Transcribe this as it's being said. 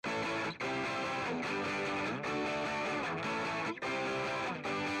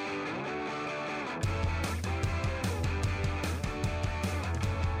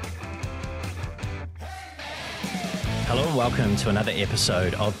Hello and welcome to another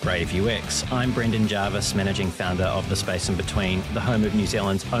episode of Brave UX. I'm Brendan Jarvis, Managing Founder of The Space in Between, the home of New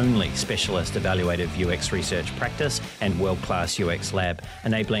Zealand's only specialist evaluative UX research practice and world-class UX lab,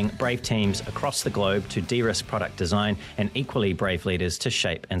 enabling brave teams across the globe to de-risk product design and equally brave leaders to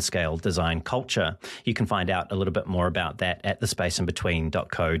shape and scale design culture. You can find out a little bit more about that at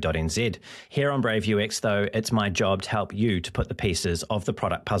thespaceinbetween.co.nz. Here on Brave UX, though, it's my job to help you to put the pieces of the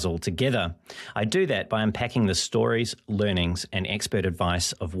product puzzle together. I do that by unpacking the stories, learnings and expert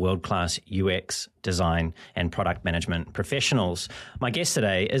advice of world-class UX, design and product management professionals. My guest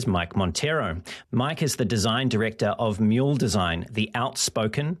today is Mike Monteiro. Mike is the design director of Mule Design, the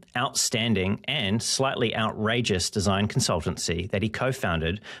outspoken, outstanding and slightly outrageous design consultancy that he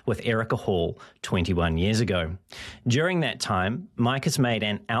co-founded with Erica Hall 21 years ago. During that time, Mike has made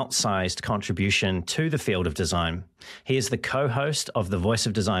an outsized contribution to the field of design. He is the co-host of the Voice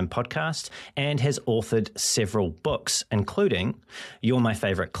of Design podcast and has authored several books, including You're My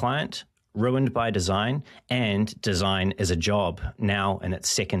Favorite Client, Ruined by Design, and Design is a Job, now in its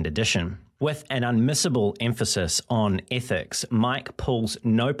second edition. With an unmissable emphasis on ethics, Mike pulls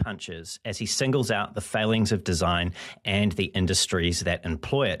no punches as he singles out the failings of design and the industries that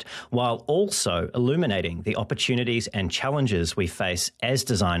employ it, while also illuminating the opportunities and challenges we face as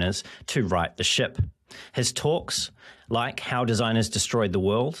designers to right the ship. His talks, like How Designers Destroyed the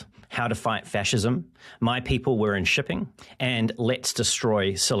World, How to Fight Fascism, My People Were in Shipping, and Let's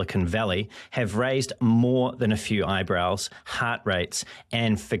Destroy Silicon Valley, have raised more than a few eyebrows, heart rates,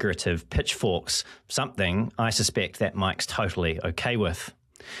 and figurative pitchforks, something I suspect that Mike's totally okay with.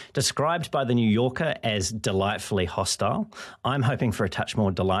 Described by The New Yorker as delightfully hostile, I'm hoping for a touch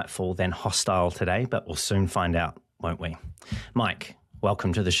more delightful than hostile today, but we'll soon find out, won't we? Mike,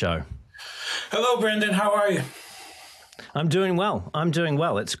 welcome to the show. Hello, Brendan. How are you? I'm doing well.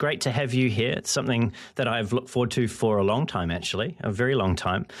 It's great to have you here. It's something that I've looked forward to for a long time, actually, a very long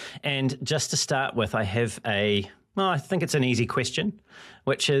time. And just to start with, I have I think it's an easy question,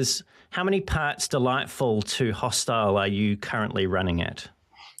 which is how many parts delightful to hostile are you currently running at?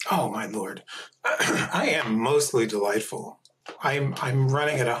 Oh, my Lord. I am mostly delightful. I'm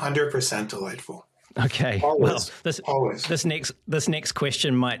running at 100% delightful. Okay. Always. Well, Always. This next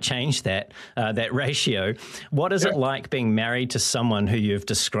question might change that ratio. What is it like being married to someone who you've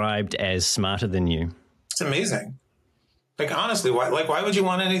described as smarter than you? It's amazing. Like, honestly, why would you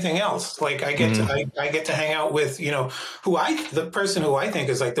want anything else? Like, I get to hang out with, the person who I think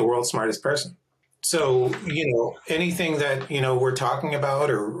is like the world's smartest person. So, anything that, we're talking about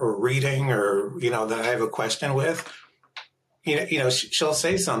or reading or, that I have a question with, she'll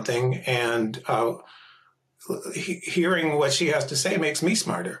say something and hearing what she has to say makes me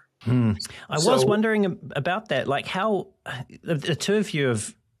smarter. I was wondering about that, like how the two of you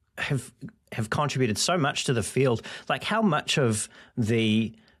have contributed so much to the field. Like how much of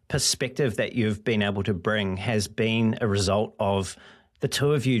the perspective that you've been able to bring has been a result of the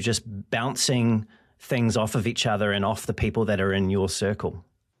two of you just bouncing things off of each other and off the people that are in your circle?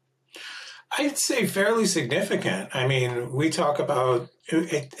 I'd say fairly significant. I mean, we talk about,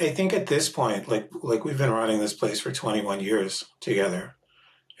 I think at this point, like we've been running this place for 21 years together.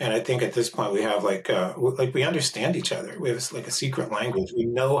 And I think at this point we have like we understand each other. We have like a secret language. We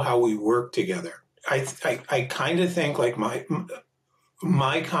know how we work together. I kind of think like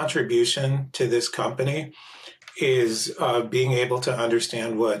my contribution to this company is being able to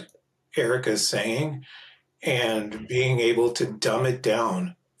understand what Erica's saying and being able to dumb it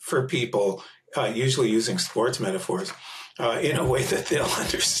down for people, usually using sports metaphors, in a way that they'll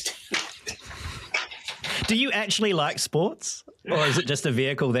understand. Do you actually like sports? Or is it just a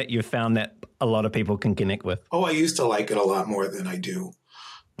vehicle that you've found that a lot of people can connect with? Oh, I used to like it a lot more than I do.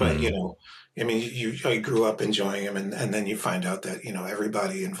 But, I grew up enjoying them, and then you find out that,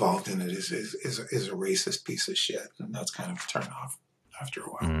 everybody involved in it is a racist piece of shit. And that's kind of a turn off after a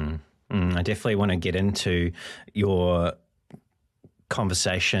while. I definitely want to get into your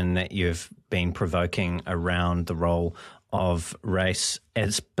conversation that you've been provoking around the role of race,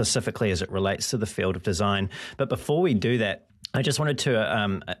 as specifically as it relates to the field of design. But before we do that, I just wanted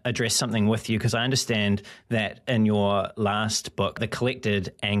to address something with you, because I understand that in your last book, The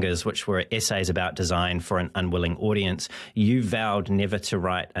Collected Angers, which were essays about design for an unwilling audience, you vowed never to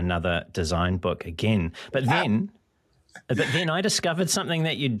write another design book again. But then I discovered something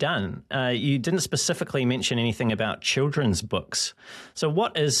that you'd done. You didn't specifically mention anything about children's books. So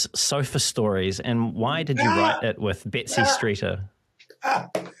what is Sofa Stories, and why did you write it with Betsy Streeter?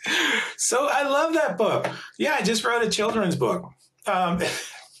 So I love that book. Yeah, I just wrote a children's book. I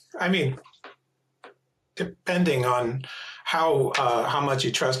mean, depending on how much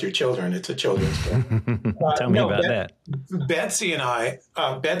you trust your children. It's a children's book. Tell me about that. Betsy and I.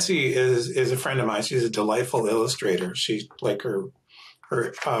 Betsy is a friend of mine. She's a delightful illustrator. She's like her,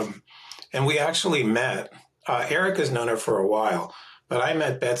 and we actually met. Eric has known her for a while, but I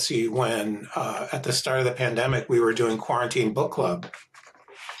met Betsy when at the start of the pandemic we were doing quarantine book club,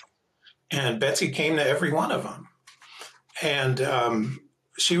 and Betsy came to every one of them, and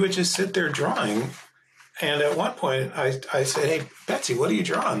she would just sit there drawing. And at one point, I said, "Hey, Betsy, what are you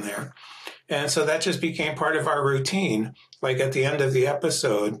drawing there?" And so that just became part of our routine. Like at the end of the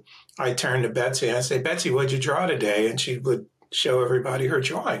episode, I turned to Betsy and I say, "Betsy, what'd you draw today?" And she would show everybody her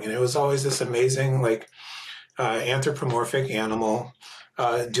drawing. And it was always this amazing, like, anthropomorphic animal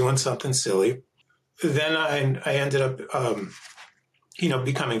doing something silly. Then I ended up,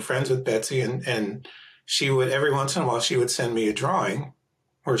 becoming friends with Betsy. And she would, every once in a while, she would send me a drawing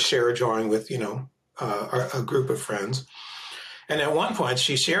or share a drawing with, a group of friends. And at one point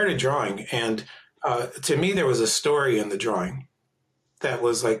she shared a drawing, and to me there was a story in the drawing that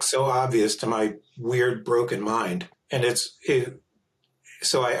was like so obvious to my weird broken mind. And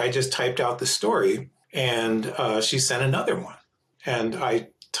so I just typed out the story, and she sent another one, and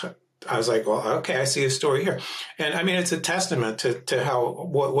I was like, well, okay, I see a story here. And I mean, it's a testament to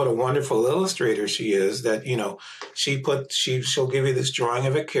what a wonderful illustrator she is, that, she'll give you this drawing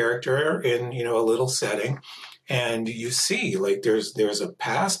of a character in, a little setting. And you see, like, there's a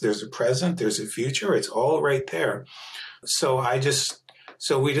past, there's a present, there's a future. It's all right there. So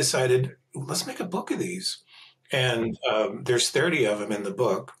we decided, let's make a book of these. And there's 30 of them in the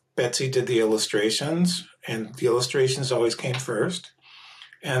book. Betsy did the illustrations, and the illustrations always came first.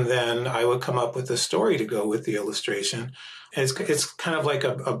 And then I would come up with a story to go with the illustration. And it's kind of like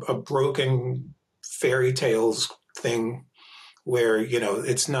a broken fairy tales thing where,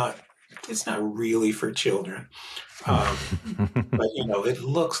 it's not really for children. But, it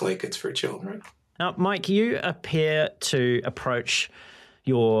looks like it's for children. Now, Mike, you appear to approach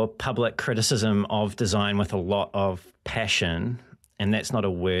your public criticism of design with a lot of passion. And that's not a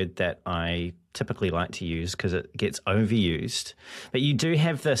word that I typically like to use because it gets overused. But you do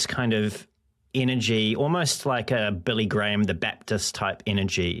have this kind of energy, almost like a Billy Graham, the Baptist type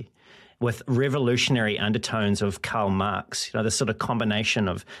energy, with revolutionary undertones of Karl Marx, this sort of combination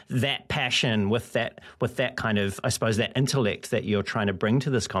of that passion with that kind of, I suppose, that intellect that you're trying to bring to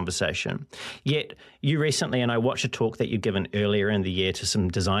this conversation. Yet you recently, and I watched a talk that you'd given earlier in the year to some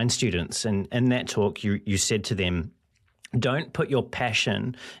design students, and in that talk you said to them, don't put your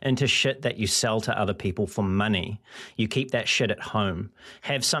passion into shit that you sell to other people for money. You keep that shit at home.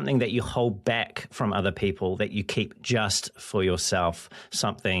 Have something that you hold back from other people that you keep just for yourself,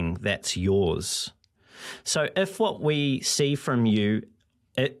 something that's yours. So if what we see from you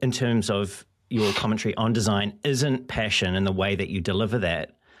in terms of your commentary on design isn't passion in the way that you deliver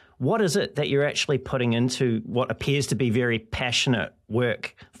that, what is it that you're actually putting into what appears to be very passionate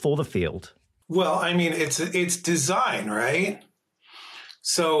work for the field? Well, I mean, it's design, right?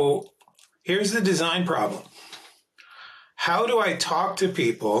 So here's the design problem. How do I talk to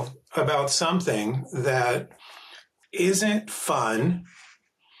people about something that isn't fun,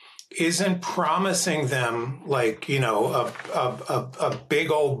 isn't promising them like, a big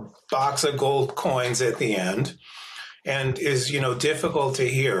old box of gold coins at the end, and is, difficult to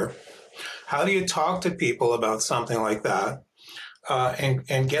hear? How do you talk to people about something like that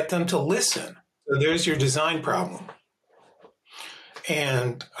and get them to listen? So there's your design problem.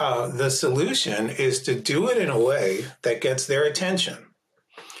 And the solution is to do it in a way that gets their attention.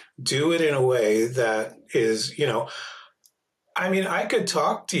 Do it in a way that is, I could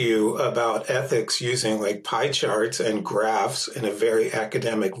talk to you about ethics using like pie charts and graphs in a very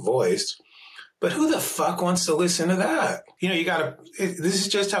academic voice, but who the fuck wants to listen to that? This is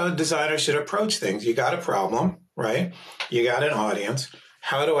just how a designer should approach things. You got a problem, right? You got an audience.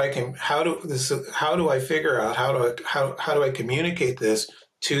 How do I figure out how do I communicate this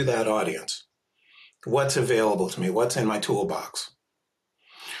to that audience? What's available to me? What's in my toolbox?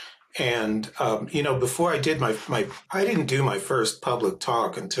 And before I did I didn't do my first public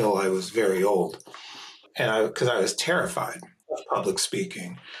talk until I was very old, and because I was terrified of public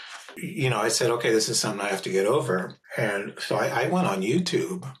speaking. I said, okay, this is something I have to get over, and so I went on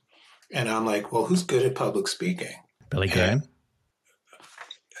YouTube, and I'm like, well, who's good at public speaking? Billy Graham.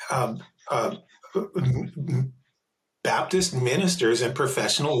 Baptist ministers and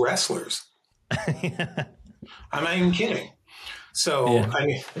professional wrestlers. I'm not even kidding. So,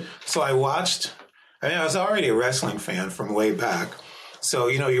 yeah. I watched, I was already a wrestling fan from way back. So,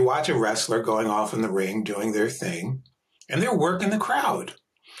 you watch a wrestler going off in the ring, doing their thing, and they're working the crowd.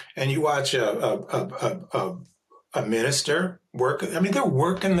 And you watch a a minister work. I mean, they're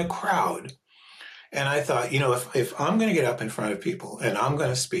working the crowd. And I thought, if I'm going to get up in front of people and I'm going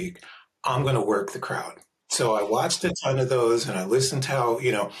to speak, I'm going to work the crowd. So I watched a ton of those and I listened to how,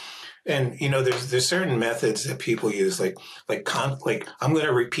 there's certain methods that people use, like I'm going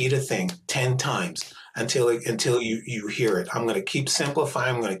to repeat a thing 10 times until you hear it. I'm going to keep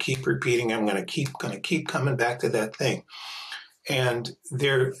simplifying. I'm going to keep repeating. I'm going to keep coming back to that thing. And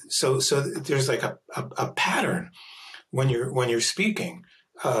so there's like a pattern when you're speaking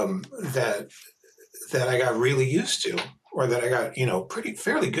that I got really used to, or that I got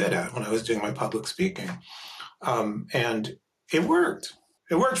fairly good at when I was doing my public speaking, and it worked.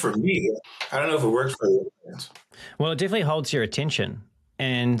 It worked for me. I don't know if it worked for the audience. Well, it definitely holds your attention,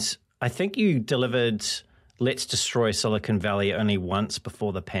 and I think you delivered "Let's Destroy Silicon Valley" only once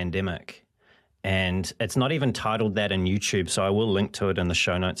before the pandemic. And it's not even titled that in YouTube, so I will link to it in the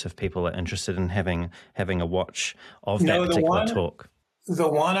show notes if people are interested in having a watch of that particular talk. The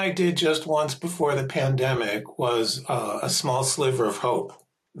one I did just once before the pandemic was a small sliver of hope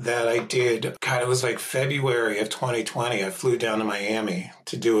that I did. God, it was like February of 2020. I flew down to Miami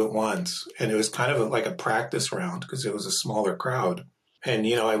to do it once, and it was kind of like a practice round because it was a smaller crowd. And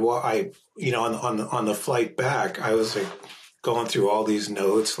I on the flight back, I was like going through all these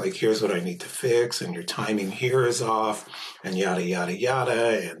notes, like, here's what I need to fix, and your timing here is off, and yada, yada,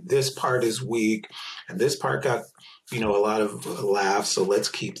 yada, and this part is weak, and this part got, a lot of laughs, so let's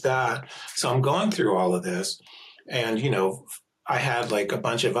keep that. So I'm going through all of this, and, I had like a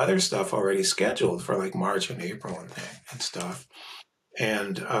bunch of other stuff already scheduled for like March and April and stuff.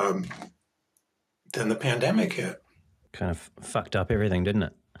 And then the pandemic hit. Kind of fucked up everything, didn't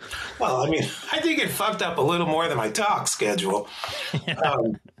it? Well, I mean, I think it fucked up a little more than my talk schedule.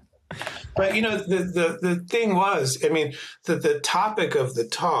 But, the thing was, I mean, the topic of the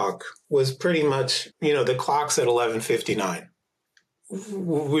talk was pretty much, the clock's at 11:59.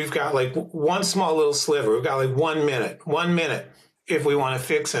 We've got like one small little sliver. We've got like 1 minute if we want to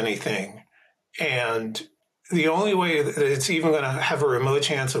fix anything. And the only way that it's even going to have a remote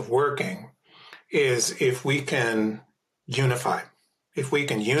chance of working is if we can unify. If we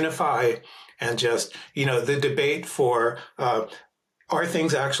can unify and just, the debate for are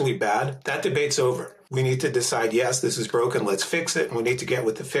things actually bad? That debate's over. We need to decide, yes, this is broken, let's fix it, and we need to get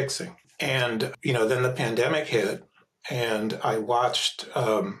with the fixing. And, then the pandemic hit, and I watched,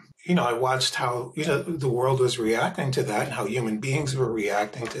 how, the world was reacting to that and how human beings were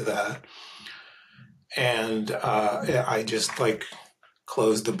reacting to that. And I just,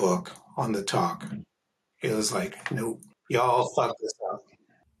 closed the book on the talk. It was like, nope. Y'all fuck this up.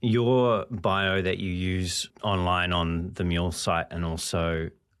 Your bio that you use online on the Mule site and also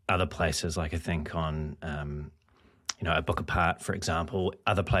other places, like I think on, A Book Apart, for example,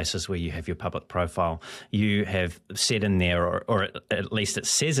 other places where you have your public profile, you have said in there, or at least it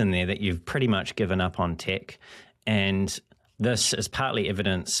says in there, that you've pretty much given up on tech. And this is partly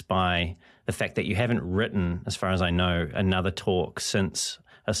evidenced by the fact that you haven't written, as far as I know, another talk since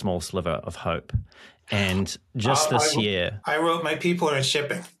A Small Sliver of Hope. And just this year, I wrote My People Are in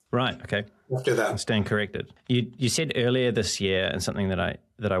Shipping. Right. Okay. After that, I'm staying corrected. You said earlier this year, and something that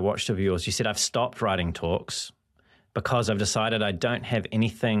I watched of yours, you said, I've stopped writing talks because I've decided I don't have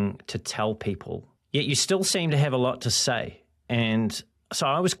anything to tell people. Yet you still seem to have a lot to say. And so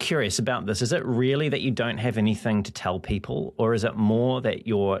I was curious about this. Is it really that you don't have anything to tell people, or is it more that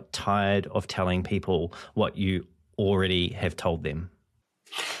you're tired of telling people what you already have told them?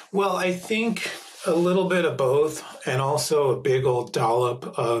 Well, I think a little bit of both, and also a big old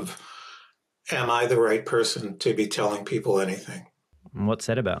dollop of, am I the right person to be telling people anything? What's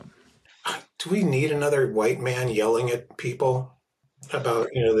that about? Do we need another white man yelling at people about,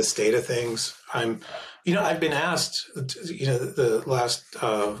 the state of things? I've been asked, the last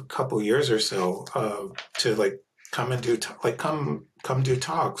couple years or so to come and do, come do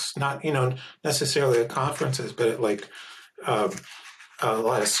talks, not, necessarily at conferences, but at a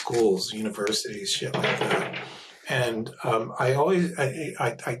lot of schools, universities, shit like that. And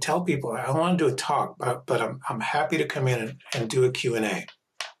I tell people I don't want to do a talk, but I'm happy to come in and do a Q&A,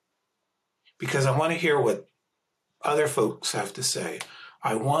 because I want to hear what other folks have to say.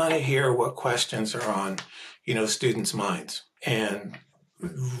 I want to hear what questions are on, students' minds. And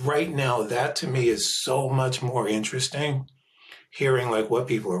right now, that to me is so much more interesting, hearing what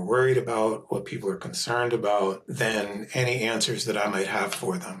people are worried about, what people are concerned about, than any answers that I might have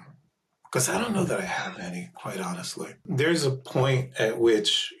for them. Because I don't know that I have any, quite honestly. There's a point at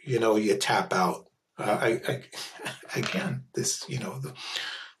which, you tap out. Again, the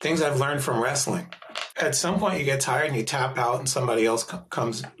things I've learned from wrestling. At some point you get tired and you tap out and somebody else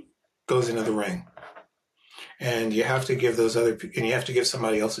goes into the ring. and you have to give and you have to give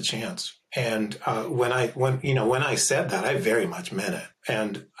somebody else a chance. And when I said that, I very much meant it.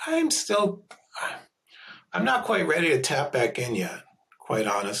 And I'm not quite ready to tap back in yet, quite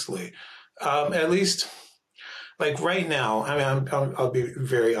honestly. At least, like right now, I mean, I'll be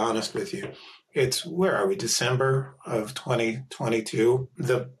very honest with you. Where are we? December of 2022.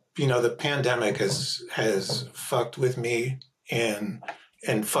 The pandemic has fucked with me and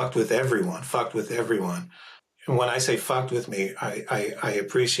fucked with everyone. And when I say fucked with me, I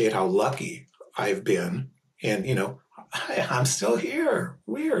appreciate how lucky I've been. And, I'm still here.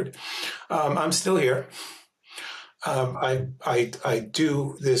 Weird. I'm still here. I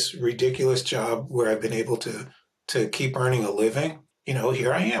do this ridiculous job where I've been able to keep earning a living.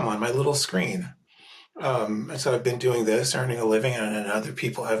 Here I am on my little screen. So I've been doing this, earning a living, and other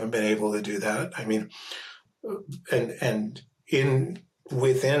people haven't been able to do that. I mean, and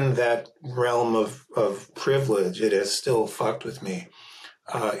within that realm of privilege, it has still fucked with me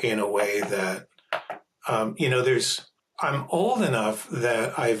in a way that, I'm old enough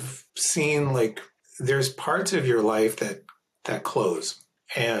that I've seen, like, there's parts of your life that close,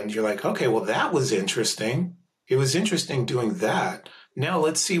 and you're like, okay, well, that was interesting. It was interesting doing that. Now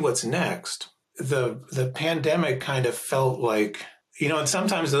let's see what's next. The pandemic kind of felt like, and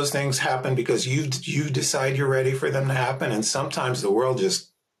sometimes those things happen because you decide you're ready for them to happen, and sometimes the world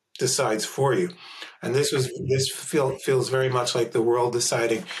just decides for you. And this feels very much like the world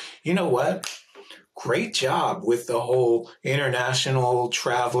deciding, you know what? Great job with the whole international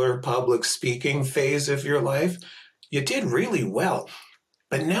traveler public speaking phase of your life. You did really well,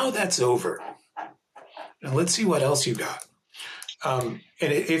 but now that's over. And let's see what else you got. And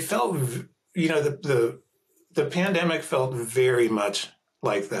it felt, the pandemic felt very much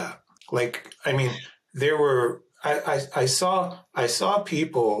like that. Like, I mean, I saw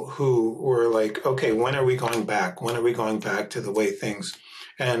people who were like, okay, when are we going back? When are we going back to the way things?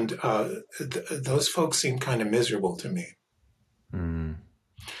 And those folks seem kind of miserable to me.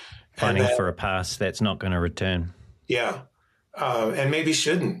 Fighting for a past that's not going to return. Yeah. And maybe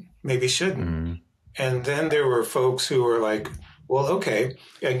shouldn't. And then there were folks who were like, well, okay,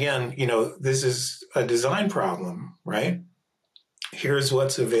 again, this is a design problem, right? Here's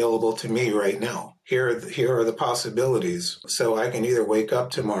what's available to me right now. Here are the possibilities. So I can either wake up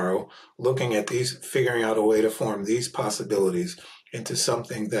tomorrow looking at these, figuring out a way to form these possibilities into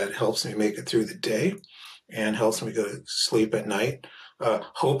something that helps me make it through the day and helps me go to sleep at night,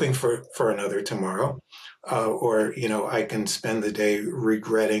 hoping for another tomorrow. Or, I can spend the day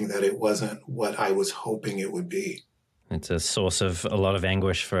regretting that it wasn't what I was hoping it would be. It's a source of a lot of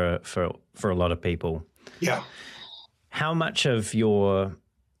anguish for a lot of people. Yeah. How much of your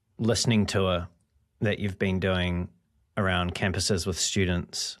listening tour that you've been doing around campuses with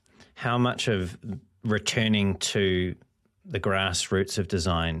students, how much of returning to the grassroots of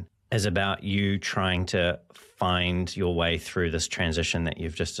design is about you trying to find your way through this transition that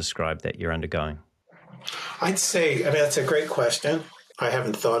you've just described that you're undergoing? I'd say, that's a great question. I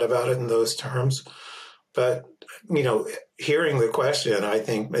haven't thought about it in those terms, but, hearing the question, I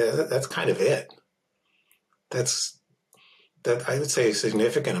think that's kind of it. That I would say a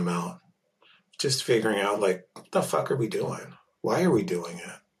significant amount. Just figuring out, like, what the fuck are we doing? Why are we doing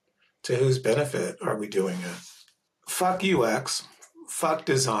it? To whose benefit are we doing it? Fuck UX, fuck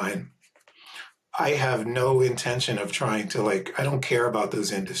design. I have no intention of trying to, I don't care about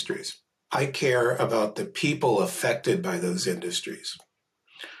those industries. I care about the people affected by those industries.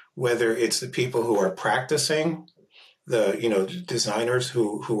 Whether it's the people who are practicing, the designers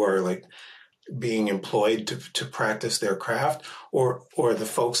who are being employed to practice their craft, or the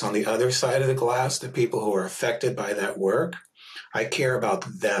folks on the other side of the glass, the people who are affected by that work. I care about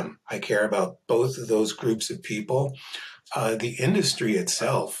them. I care about both of those groups of people. The industry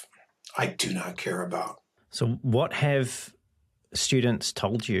itself, I do not care about. So what have students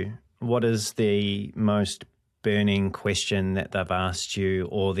told you? What is the most burning question that they've asked you,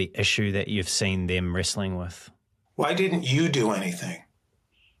 or the issue that you've seen them wrestling with? Why didn't you do anything?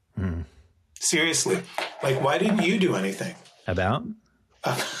 Seriously, why didn't you do anything? About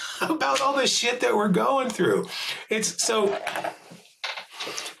all the shit that we're going through. It's so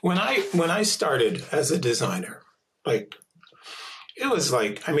when I started as a designer, it was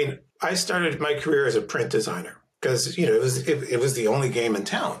I started my career as a print designer because it was the only game in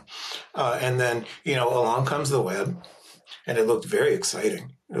town, and then along comes the web, and it looked very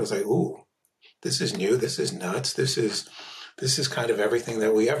exciting. It was like, ooh, this is new, this is nuts, this is kind of everything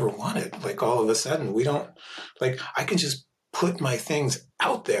that we ever wanted. All of a sudden, we don't I can just put my things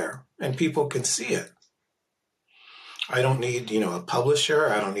out there and people can see it. I don't need, a publisher.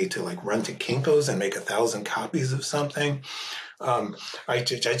 I don't need to like run to Kinko's and make 1,000 copies of something. I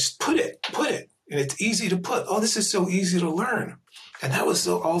just put it, and it's easy to put. Oh, this is so easy to learn. And that was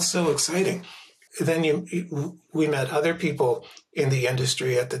all so exciting. Then we met other people in the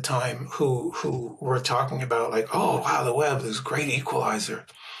industry at the time who were talking about like, oh, wow, the web is a great equalizer.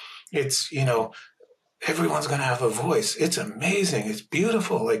 It's, everyone's going to have a voice. It's amazing. It's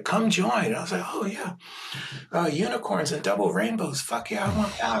beautiful. Like, come join. And I was like, oh, yeah. Unicorns and double rainbows. Fuck yeah, I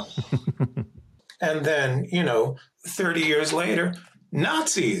want that. And then, 30 years later,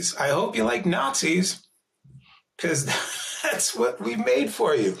 Nazis. I hope you like Nazis because that's what we made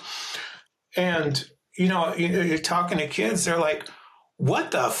for you. And, you're talking to kids. They're like,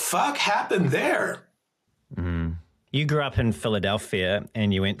 what the fuck happened there? Mm. You grew up in Philadelphia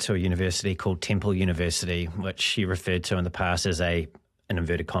and you went to a university called Temple University, which you referred to in the past as in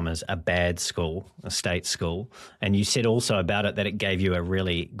inverted commas, a bad school, a state school. And you said also about it that it gave you a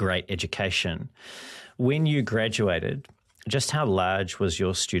really great education. When you graduated, just how large was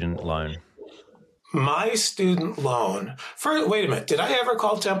your student loan? My student loan, wait a minute, did I ever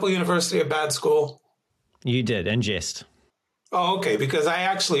call Temple University a bad school? You did, in jest. Oh, okay, because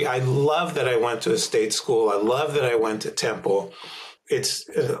I love that I went to a state school. I love that I went to Temple. It's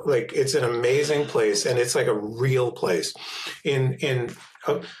it's an amazing place, and it's like a real place.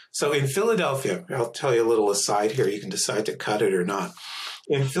 So in Philadelphia, I'll tell you a little aside here. You can decide to cut it or not.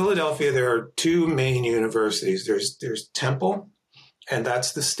 In Philadelphia, there are two main universities. There's Temple, and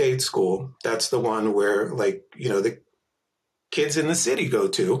that's the state school. That's the one where the kids in the city go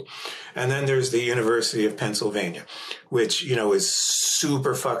to. And then there's the University of Pennsylvania, which, is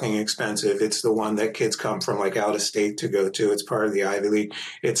super fucking expensive. It's the one that kids come from like out of state to go to. It's part of the Ivy League.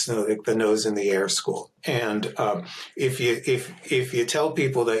 It's the nose in the air school. And if you tell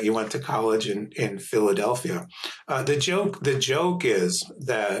people that you went to college in Philadelphia, the joke is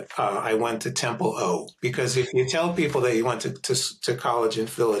that I went to Temple O, because if you tell people that you went to college in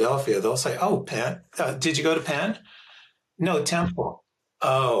Philadelphia, they'll say, oh, Penn, did you go to Penn? No, Temple.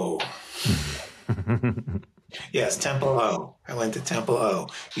 Oh. Yes, Temple O. I went to Temple O.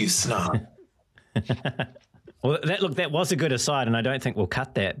 You snob. Well, that was a good aside, and I don't think we'll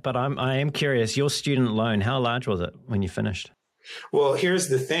cut that. But I am curious, your student loan, how large was it when you finished? Well, here's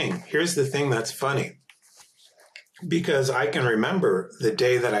the thing. Here's the thing that's funny. Because I can remember the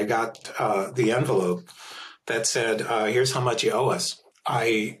day that I got the envelope that said, here's how much you owe us.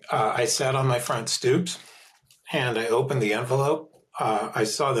 I sat on my front stoops, and I opened the envelope. I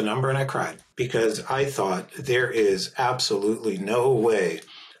saw the number and I cried, because I thought there is absolutely no way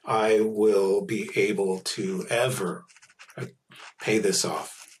I will be able to ever pay this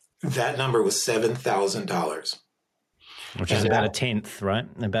off. That number was $7,000. Which is about a tenth, right?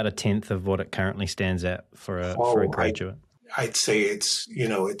 About a tenth of what it currently stands at for a graduate. I'd say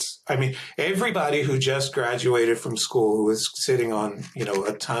everybody who just graduated from school who was sitting on,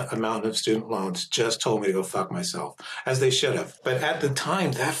 a mountain of student loans just told me to go fuck myself, as they should have. But at the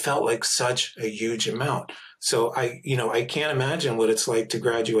time, that felt like such a huge amount. So I can't imagine what it's like to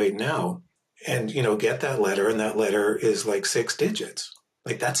graduate now and, get that letter. And that letter is like 6 digits.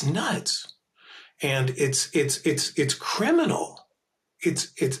 Like, that's nuts. And it's criminal.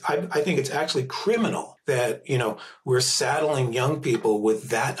 I think it's actually criminal that, we're saddling young people with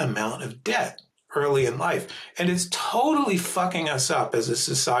that amount of debt early in life. And it's totally fucking us up as a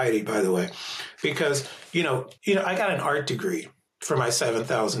society, by the way, because, I got an art degree for my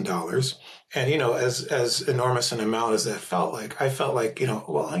 $7,000. And, as enormous an amount as that felt like, I felt like, I'm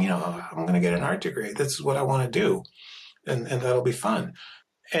going to get an art degree. That's what I want to do. And that'll be fun.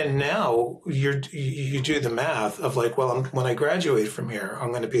 And now you do the math of like, well, when I graduate from here,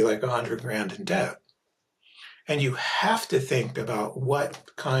 I'm going to be like $100,000 in debt. And you have to think about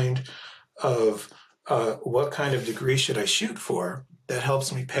what kind of degree should I shoot for that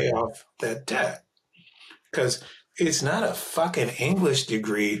helps me pay off that debt? Because it's not a fucking English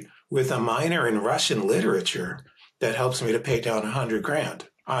degree with a minor in Russian literature that helps me to pay down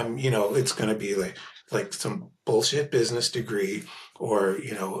 $100,000. It's going to be like some bullshit business degree, or,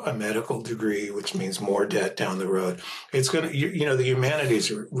 a medical degree, which means more debt down the road. It's going to, the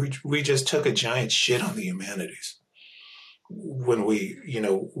humanities, we just took a giant shit on the humanities when we,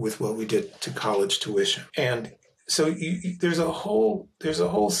 with what we did to college tuition. And so there's a whole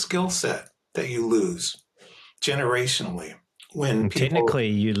skill set that you lose generationally when people, technically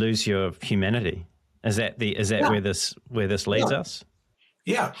you lose your humanity. Is that where this leads us?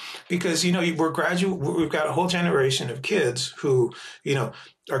 Yeah, because we've got a whole generation of kids who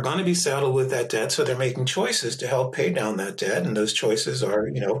are going to be saddled with that debt, so they're making choices to help pay down that debt, and those choices are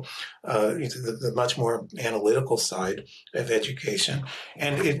the much more analytical side of education,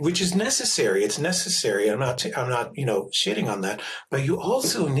 and which is necessary. It's necessary. I'm not shitting on that, but you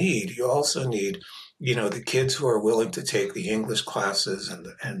also need the kids who are willing to take the English classes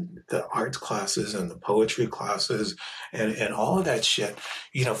and the arts classes and the poetry classes and all of that shit,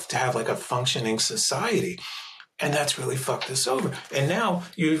 to have like a functioning society. And that's really fucked us over. And now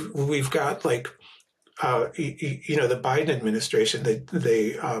we've got like, the Biden administration,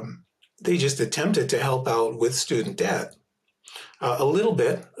 they just attempted to help out with student debt. A little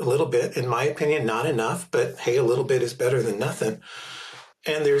bit, in my opinion, not enough, but hey, a little bit is better than nothing.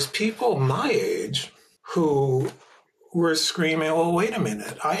 And there's people my age who were screaming, well, wait a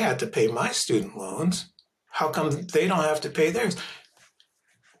minute, I had to pay my student loans. How come they don't have to pay theirs?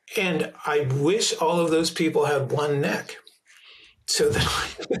 And I wish all of those people had one neck so that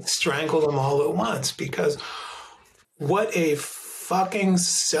I could strangle them all at once, because what a fucking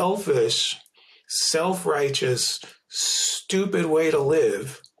selfish, self-righteous, stupid way to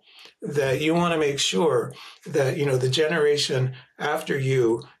live, that you want to make sure that, the generation after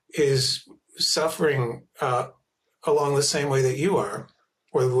you is suffering along the same way that you are,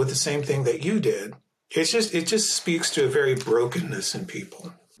 or with the same thing that you did. It just speaks to a very brokenness in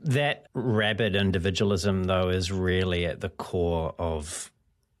people. That rabid individualism, though, is really at the core of,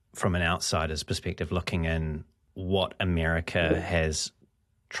 from an outsider's perspective, looking in, what America has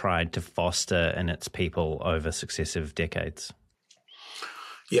tried to foster in its people over successive decades.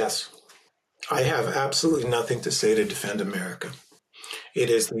 Yes, I have absolutely nothing to say to defend America. It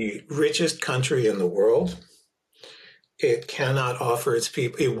is the richest country in the world. It cannot offer its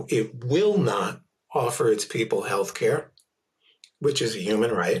people, it will not offer its people health care, which is a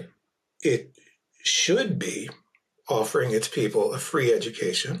human right. It should be offering its people a free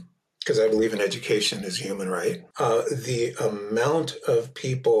education, because I believe in education is a human right. The amount of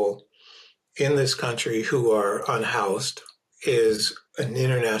people in this country who are unhoused is an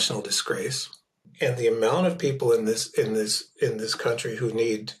international disgrace, and the amount of people in this country who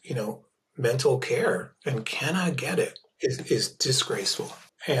need mental care and cannot get it is disgraceful.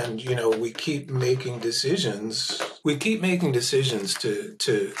 And we keep making decisions. We keep making decisions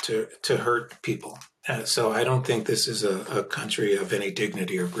to hurt people. So I don't think this is a country of any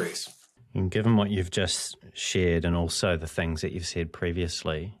dignity or grace. And given what you've just shared, and also the things that you've said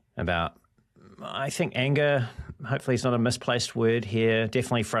previously about, I think, anger, hopefully it's not a misplaced word here,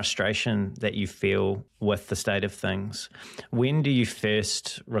 definitely frustration that you feel with the state of things. When do you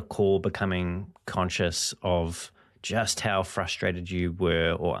first recall becoming conscious of just how frustrated you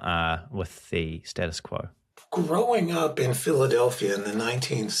were or are with the status quo? Growing up in Philadelphia in the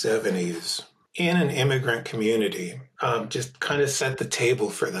 1970s, in an immigrant community, just kind of set the table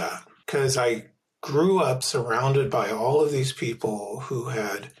for that. Because I grew up surrounded by all of these people who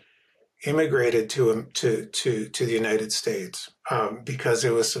had immigrated to the United States because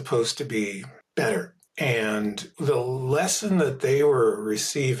it was supposed to be better. And the lesson that they were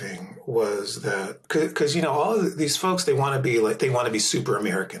receiving was that, because all of these folks, they want to be super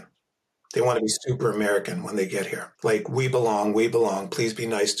American. They want to be super American when they get here. Like, we belong, please be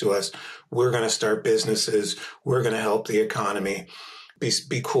nice to us. We're going to start businesses. We're going to help the economy.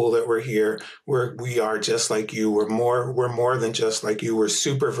 Be cool that we're here. We are just like you. We're more than just like you. We're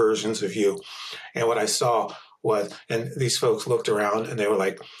super versions of you. And what I saw was, and these folks looked around and they were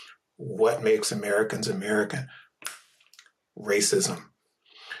like, what makes Americans American? Racism.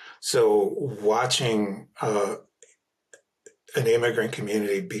 So watching an immigrant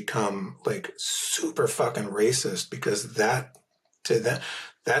community become like super fucking racist, because that to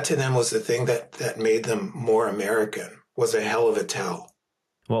them was the thing that made them more American, was a hell of a tell.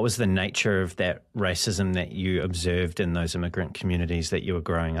 What was the nature of that racism that you observed in those immigrant communities that you were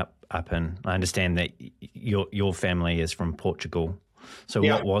growing up in? I understand that your family is from Portugal. So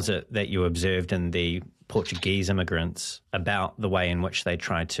yeah. What was it that you observed in the Portuguese immigrants about the way in which they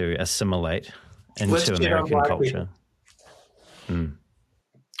tried to assimilate into American culture?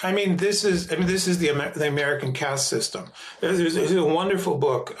 I mean, this is the American caste system. There's a wonderful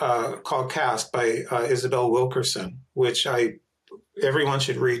book called Caste by Isabel Wilkerson, which everyone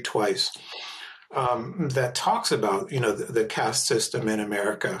should read twice, that talks about, the caste system in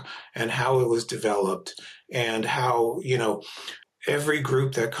America and how it was developed, and how, every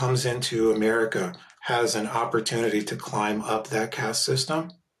group that comes into America has an opportunity to climb up that caste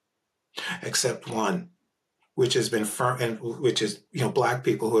system, except one. which has been firm, and which is, black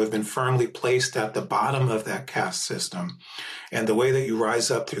people who have been firmly placed at the bottom of that caste system. And the way that you rise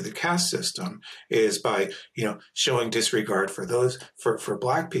up through the caste system is by, showing disregard for those, for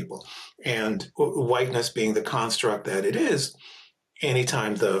black people, and whiteness being the construct that it is.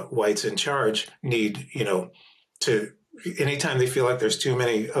 Anytime the whites in charge need, anytime they feel like there's too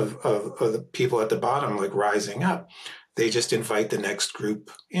many of the people at the bottom, like rising up, they just invite the next group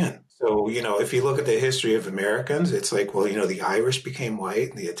in. So, if you look at the history of Americans, it's like, well, the Irish became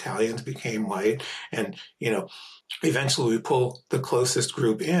white and the Italians became white. And, eventually we pull the closest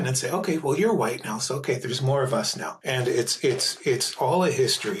group in and say, okay, well, you're white now. So, okay, there's more of us now. And it's all a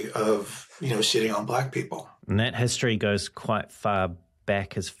history of, shitting on black people. And that history goes quite far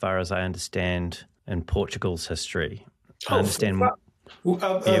back, as far as I understand, in Portugal's history. I understand.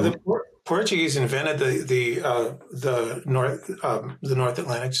 The Portuguese invented the North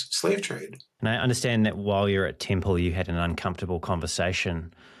Atlantic slave trade. And I understand that while you're at Temple, you had an uncomfortable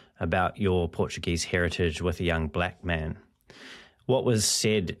conversation about your Portuguese heritage with a young black man. What was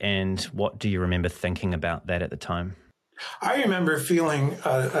said, and what do you remember thinking about that at the time? I remember feeling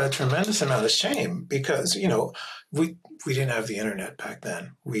a tremendous amount of shame because, we didn't have the internet back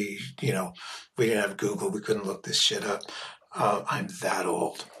then. We didn't have Google. We couldn't look this shit up. I'm that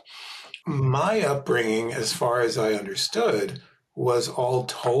old. My upbringing, as far as I understood, was all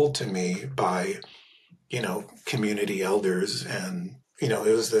told to me by, community elders. And, it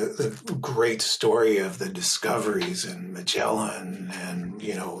was the great story of the discoveries in Magellan and,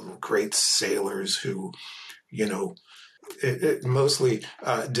 great sailors who, it mostly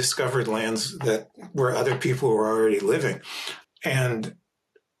discovered lands where other people were already living. And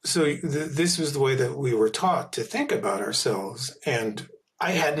so this was the way that we were taught to think about ourselves. And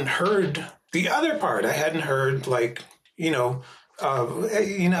I hadn't heard the other part. I hadn't heard,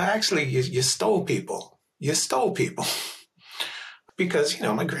 actually you stole people. You stole people. Because,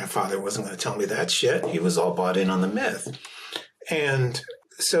 my grandfather wasn't going to tell me that shit. He was all bought in on the myth. And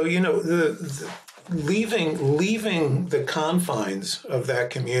so, the leaving the confines of that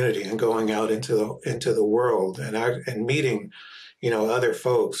community and going out into the world and meeting, other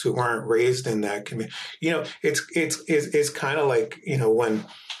folks who weren't raised in that community. It's kind of like, when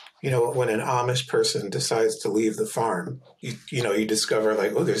an Amish person decides to leave the farm, you discover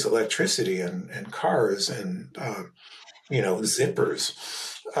like, oh, there's electricity and cars and, zippers.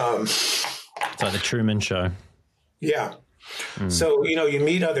 It's like the Truman Show. Yeah. So, you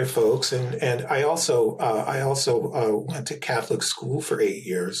meet other folks, and I also went to Catholic school for 8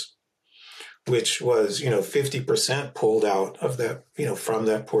 years, which was, 50% pulled out of that, from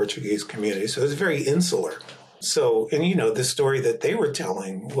that Portuguese community. So it was very insular. So, and, the story that they were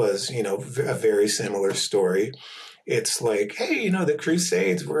telling was, a very similar story. It's like, hey, the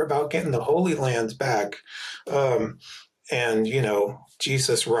Crusades were about getting the Holy Lands back. And,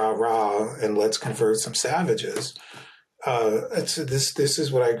 Jesus, rah, rah, and let's convert some savages. This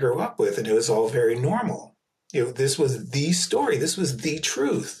is what I grew up with, and it was all very normal. This was the story. This was the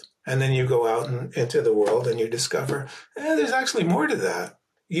truth. And then you go out into the world and you discover, there's actually more to that.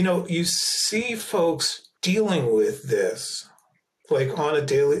 You see folks dealing with this, like on a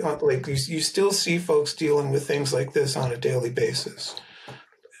daily, you still see folks dealing with things like this on a daily basis.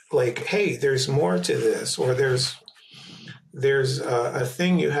 Like, hey, there's more to this, or there's a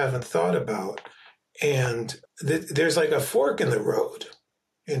thing you haven't thought about. And there's like a fork in the road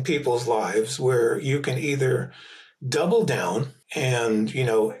in people's lives where you can either double down and,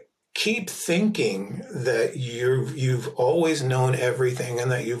 keep thinking that you've always known everything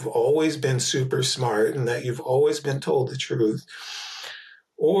and that you've always been super smart and that you've always been told the truth.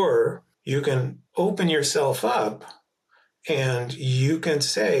 Or you can open yourself up and you can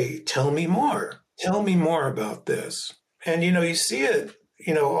say, tell me more about this. And, you see it,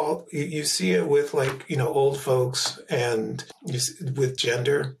 you see it with old folks and with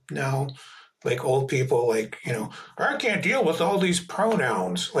gender now, like old people, I can't deal with all these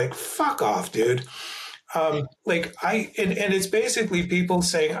pronouns. Like, fuck off, dude. And it's basically people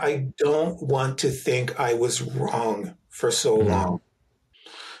saying, I don't want to think I was wrong for so long.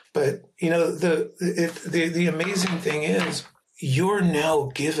 But, the amazing thing is you're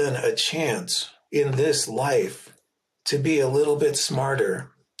now given a chance in this life to be a little bit smarter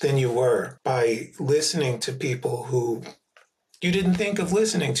than you were by listening to people who you didn't think of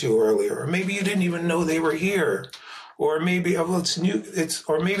listening to earlier, or maybe you didn't even know they were here, or maybe it's new,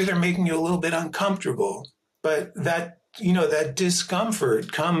 or maybe they're making you a little bit uncomfortable. But that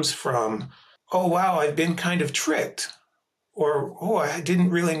discomfort comes from, oh wow, I've been kind of tricked, or oh, I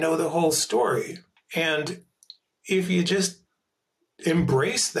didn't really know the whole story. And if you just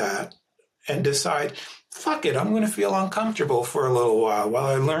embrace that and decide, fuck it, I'm going to feel uncomfortable for a little while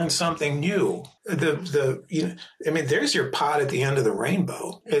I learn something new. There's your pot at the end of the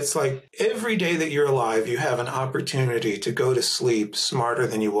rainbow. It's like every day that you're alive, you have an opportunity to go to sleep smarter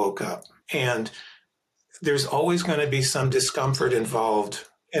than you woke up. And there's always going to be some discomfort involved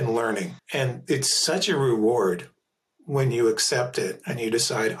in learning. And it's such a reward when you accept it and you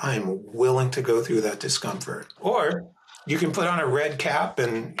decide, I'm willing to go through that discomfort. Or you can put on a red cap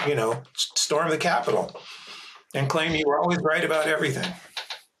and, storm the Capitol and claim you were always right about everything.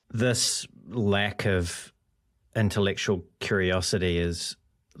 This lack of intellectual curiosity has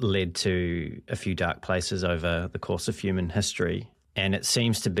led to a few dark places over the course of human history. And it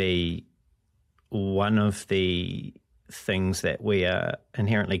seems to be one of the things that we are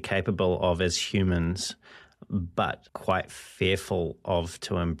inherently capable of as humans, but quite fearful of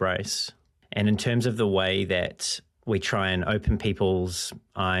to embrace. And in terms of the way that we try and open people's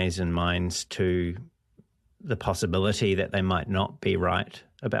eyes and minds to the possibility that they might not be right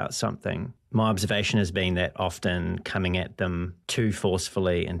about something, my observation has been that often coming at them too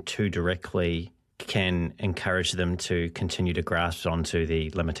forcefully and too directly can encourage them to continue to grasp onto the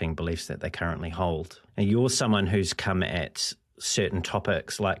limiting beliefs that they currently hold. And you're someone who's come at certain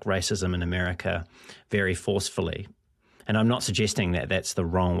topics like racism in America very forcefully. And I'm not suggesting that that's the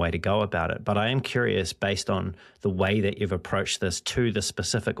wrong way to go about it, but I am curious, based on the way that you've approached this to the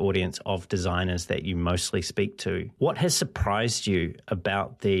specific audience of designers that you mostly speak to, what has surprised you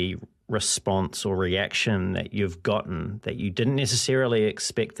about the response or reaction that you've gotten that you didn't necessarily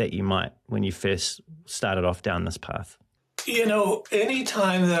expect that you might when you first started off down this path?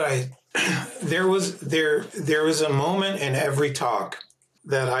 Anytime that there was a moment in every talk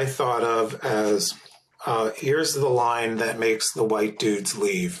that I thought of as, here's the line that makes the white dudes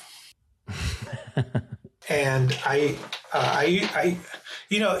leave. And I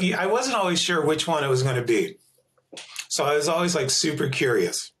wasn't always sure which one it was going to be. So I was always like super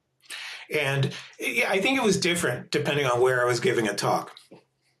curious. And I think it was different depending on where I was giving a talk,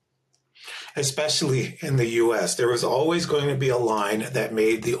 especially in the US. There was always going to be a line that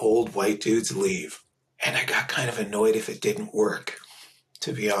made the old white dudes leave. And I got kind of annoyed if it didn't work,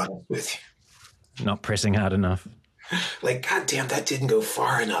 to be honest with you. Not pressing hard enough. Like, God damn, that didn't go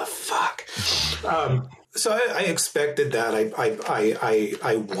far enough. Fuck. So I expected that.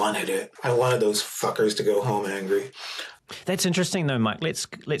 I wanted it. I wanted those fuckers to go home angry. That's interesting, though, Mike. Let's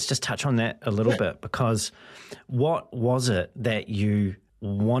just touch on that a little bit, because what was it that you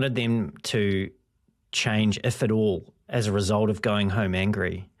wanted them to change, if at all, as a result of going home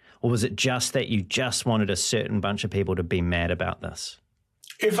angry? Or was it just that you just wanted a certain bunch of people to be mad about this?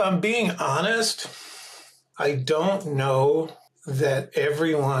 If I'm being honest, I don't know that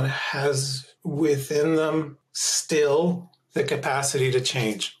everyone has within them still the capacity to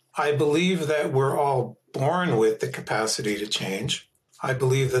change. I believe that we're all born with the capacity to change. I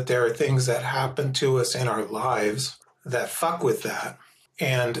believe that there are things that happen to us in our lives that fuck with that.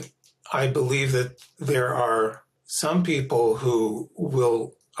 And I believe that there are some people who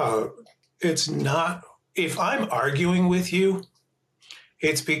will, it's not, if I'm arguing with you,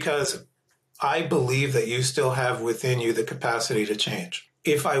 it's because I believe that you still have within you the capacity to change.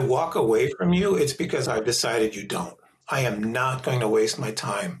 If I walk away from you, it's because I've decided you don't. I am not going to waste my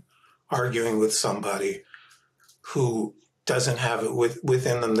time arguing with somebody who doesn't have it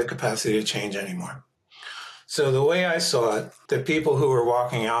within them the capacity to change anymore. So the way I saw it, the people who were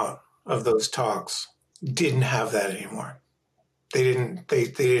walking out of those talks didn't have that anymore. They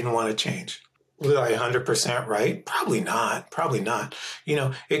didn't want to change. Was I 100% right? Probably not.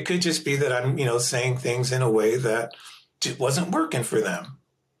 It could just be that I'm, saying things in a way that it wasn't working for them.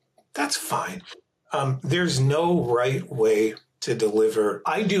 That's fine. There's no right way to deliver.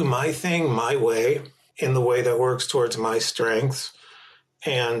 I do my thing my way, in the way that works towards my strengths.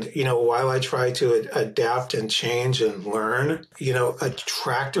 And, while I try to adapt and change and learn, a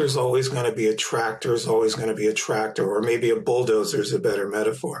tractor is always going to be a tractor, or maybe a bulldozer is a better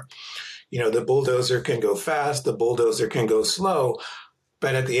metaphor. The bulldozer can go fast, the bulldozer can go slow,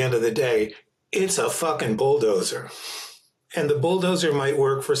 but at the end of the day, it's a fucking bulldozer. And the bulldozer might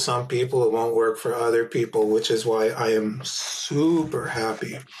work for some people, it won't work for other people, which is why I am super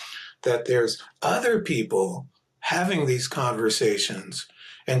happy that there's other people having these conversations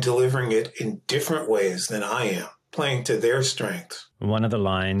and delivering it in different ways than I am, playing to their strengths. One of the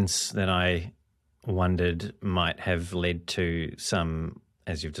lines that I wondered might have led to some,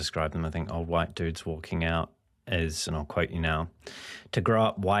 as you've described them, I think, old white dudes walking out is, and I'll quote you now, to grow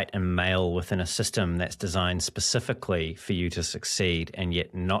up white and male within a system that's designed specifically for you to succeed and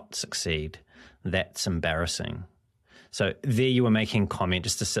yet not succeed, that's embarrassing. So there you were making comment,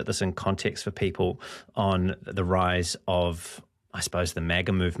 just to set this in context for people, on the rise of, I suppose, the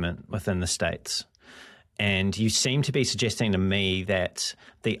MAGA movement within the States. And you seem to be suggesting to me that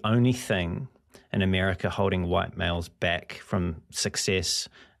the only thing in America holding white males back from success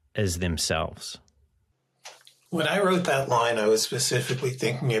is themselves. When I wrote that line, I was specifically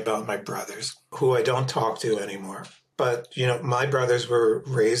thinking about my brothers, who I don't talk to anymore. But, my brothers were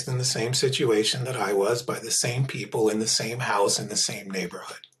raised in the same situation that I was, by the same people, in the same house, in the same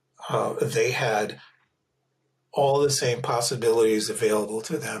neighborhood. They had all the same possibilities available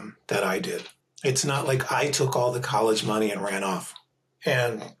to them that I did. It's not like I took all the college money and ran off.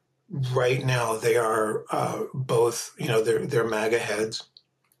 And right now they are both, they're MAGA heads.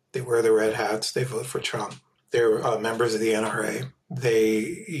 They wear the red hats. They vote for Trump. They're members of the NRA.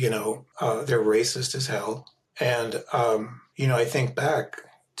 They, they're racist as hell. And, I think back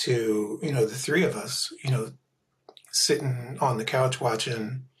to, the three of us, sitting on the couch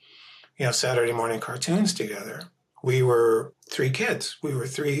watching, Saturday morning cartoons together. We were three kids.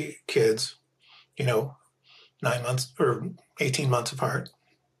 9 months or 18 months apart,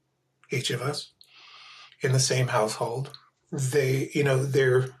 each of us, in the same household.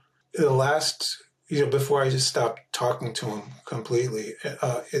 They're the last, before I just stopped talking to them completely,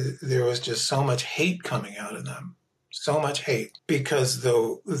 there was just so much hate coming out of them. So much hate, because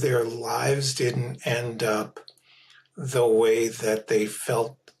though their lives didn't end up the way that they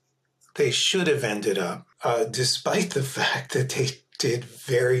felt they should have ended up, despite the fact that they did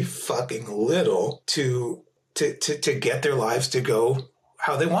very fucking little to get their lives to go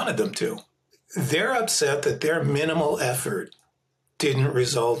how they wanted them to. They're upset that their minimal effort didn't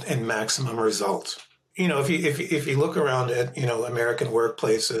result in maximum results. If you look around at, American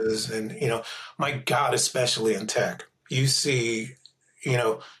workplaces and, my God, especially in tech, you see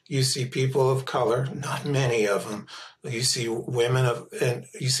people of color, not many of them. You see women of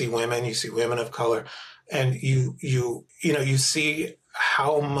color, and you see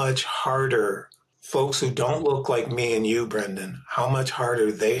how much harder folks who don't look like me and you, Brendan, how much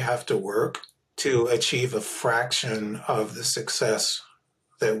harder they have to work to achieve a fraction of the success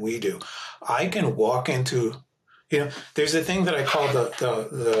that we do. I can walk into, there's a thing that I call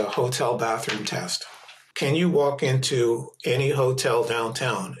the hotel bathroom test. Can you walk into any hotel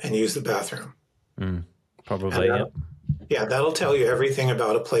downtown and use the bathroom? Probably, yeah. Yeah, that'll tell you everything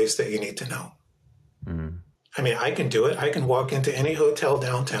about a place that you need to know. I mean, I can do it. I can walk into any hotel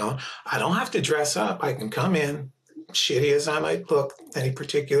downtown. I don't have to dress up. I can come in, shitty as I might look any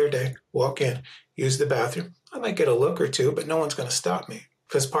particular day, walk in, use the bathroom. I might get a look or two, but no one's going to stop me.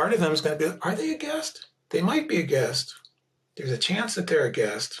 Because part of them is going to be, are they a guest? They might be a guest. There's a chance that they're a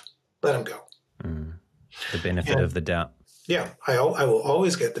guest. Let them go. The benefit of the doubt. Yeah, I will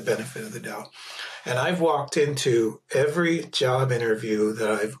always get the benefit of the doubt. And I've walked into every job interview that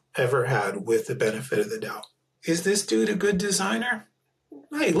I've ever had with the benefit of the doubt. Is this dude a good designer?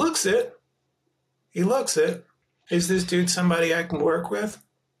 He looks it. Is this dude somebody I can work with?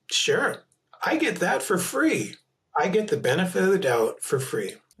 Sure. I get that for free. I get the benefit of the doubt for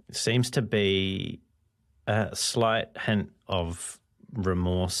free. It seems to be a slight hint of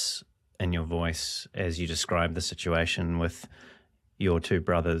remorse in your voice as you describe the situation with your two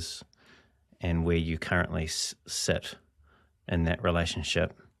brothers and where you currently sit in that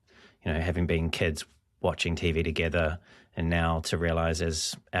relationship. Having been kids watching TV together, and now to realize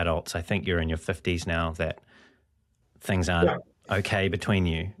as adults, I think you're in your 50s now, that things aren't okay between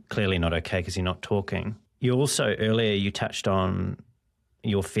you. Clearly not okay because you're not talking. You also, earlier you touched on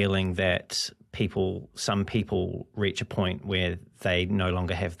your feeling that some people reach a point where they no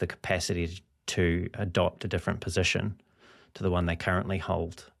longer have the capacity to adopt a different position to the one they currently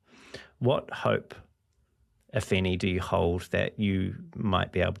hold. What hope, if any, do you hold that you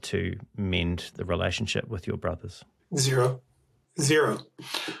might be able to mend the relationship with your brothers? Zero. Because,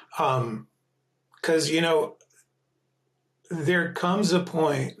 there comes a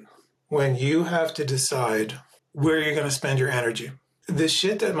point when you have to decide where you're going to spend your energy. The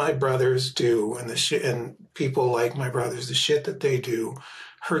shit that my brothers do and people like my brothers, the shit that they do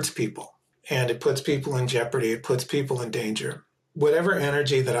hurts people, and it puts people in jeopardy. It puts people in danger. Whatever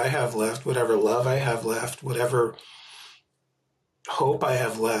energy that I have left, whatever love I have left, whatever hope I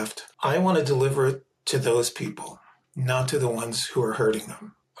have left, I want to deliver it to those people, not to the ones who are hurting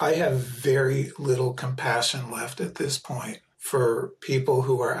them. I have very little compassion left at this point for people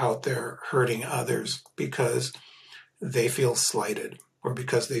who are out there hurting others because they feel slighted or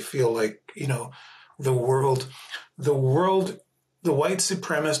because they feel like, the white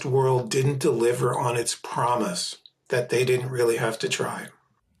supremacist world didn't deliver on its promise that they didn't really have to try.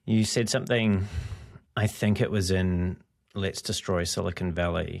 You said something I think it was in Let's Destroy Silicon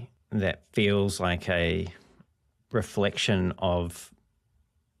Valley, that feels like a reflection of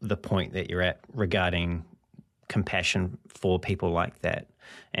the point that you're at regarding compassion for people like that.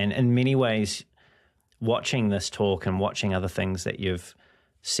 And in many ways, watching this talk and watching other things that you've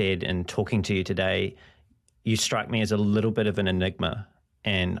said and talking to you today, you strike me as a little bit of an enigma.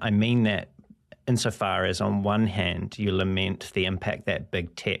 And I mean that insofar as, on one hand, you lament the impact that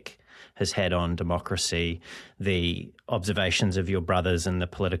big tech has had on democracy, the observations of your brothers and the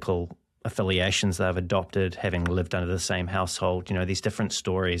political affiliations they've adopted, having lived under the same household, you know, these different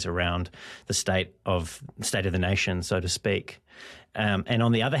stories around the state of the nation, so to speak. And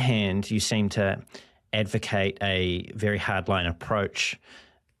on the other hand, you seem to advocate a very hardline approach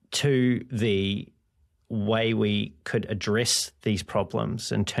to the way we could address these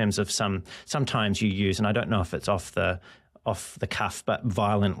problems in terms of sometimes you use, and I don't know if it's off the cuff, but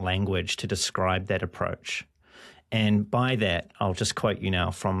violent language to describe that approach. And by that, I'll just quote you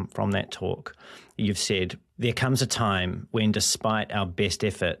now from that talk. You've said, "There comes a time when, despite our best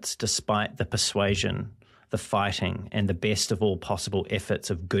efforts, despite the persuasion, the fighting, and the best of all possible efforts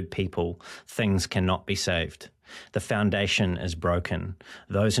of good people, things cannot be saved. The foundation is broken.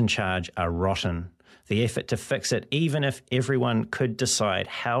 Those in charge are rotten. The effort to fix it, even if everyone could decide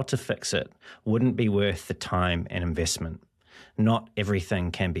how to fix it, wouldn't be worth the time and investment. Not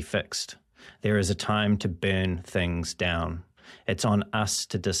everything can be fixed. There is a time to burn things down. It's on us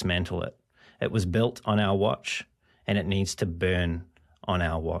to dismantle it. It was built on our watch, and it needs to burn on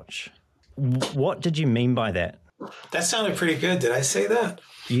our watch." What did you mean by that? That sounded pretty good. Did I say that?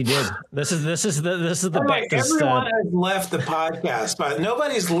 You did. This is the Baptist. Everyone has left the podcast, but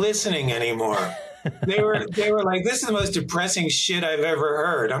nobody's listening anymore. They were like, "This is the most depressing shit I've ever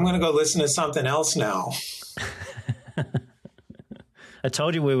heard. I'm going to go listen to something else now." I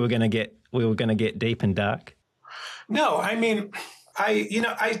told you we were going to get deep and dark. No, I mean,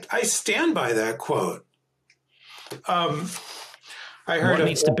 I stand by that quote. I heard what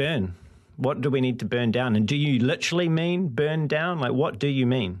needs to burn. What do we need to burn down? And do you literally mean burn down? Like, what do you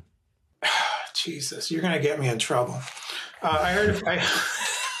mean? Jesus, you're going to get me in trouble. I heard.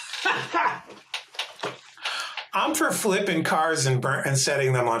 I'm for flipping cars and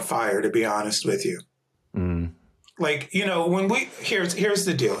setting them on fire, to be honest with you. Mm. Like, you know, here's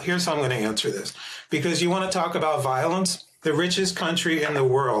the deal. Here's how I'm going to answer this. Because you want to talk about violence? The richest country in the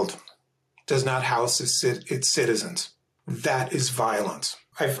world does not house its citizens. That is violence.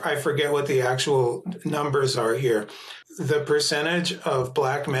 I forget what the actual numbers are here. The percentage of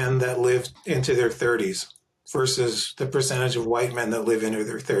black men that live into their 30s versus the percentage of white men that live into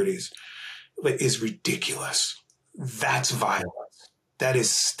their 30s is ridiculous. That's violence. That is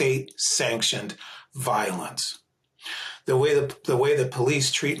state-sanctioned violence. The way the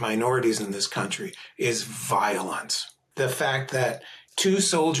police treat minorities in this country is violence. The fact that 2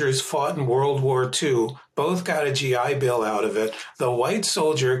 soldiers fought in World War II, both got a GI Bill out of it. The white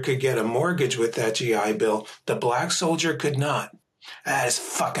soldier could get a mortgage with that GI Bill. The black soldier could not. That is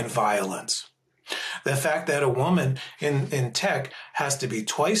fucking violence. The fact that a woman in tech has to be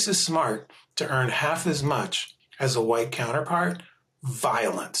twice as smart to earn half as much as a white counterpart,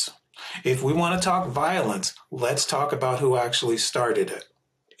 violence. If we want to talk violence, let's talk about who actually started it.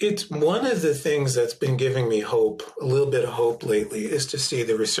 It's one of the things that's been giving me hope, a little bit of hope lately, is to see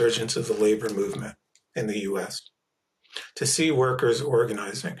the resurgence of the labor movement in the U.S., to see workers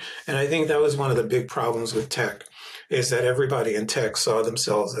organizing. And I think that was one of the big problems with tech, is that everybody in tech saw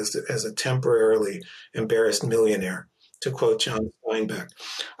themselves as a temporarily embarrassed millionaire, to quote John Steinbeck.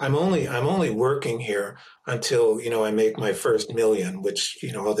 I'm only working here until, I make my first million, which,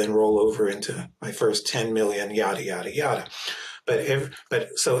 I'll then roll over into my first 10 million, yada, yada, yada. But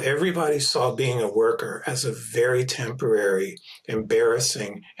so everybody saw being a worker as a very temporary,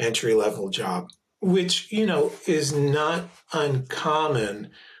 embarrassing entry-level job, which, is not uncommon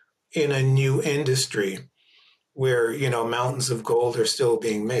in a new industry where, mountains of gold are still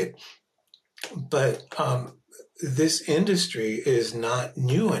being made. But this industry is not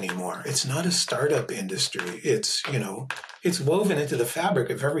new anymore. It's not a startup industry. It's, it's woven into the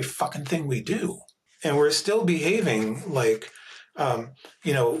fabric of every fucking thing we do. And we're still behaving like, I'm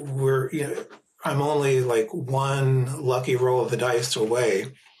only like one lucky roll of the dice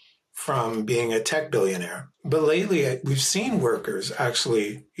away from being a tech billionaire. But lately, we've seen workers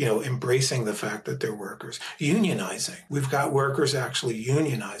actually, embracing the fact that they're workers, unionizing. We've got workers actually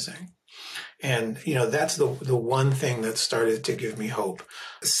unionizing. And, that's the one thing that started to give me hope.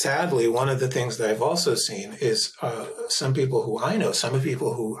 Sadly, one of the things that I've also seen is some people who I know, some of the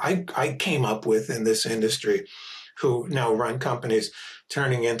people who I came up with in this industry, who now run companies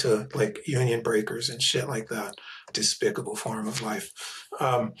turning into like union breakers and shit like that. Despicable form of life.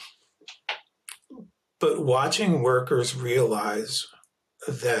 But watching workers realize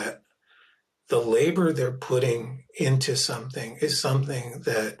that the labor they're putting into something is something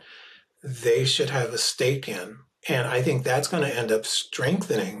that they should have a stake in. And I think that's going to end up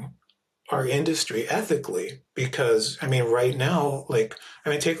strengthening our industry ethically, because, I mean, right now,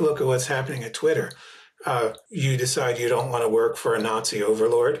 take a look at what's happening at Twitter. You decide you don't want to work for a Nazi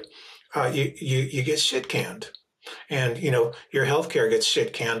overlord, you get shit canned. And, your healthcare gets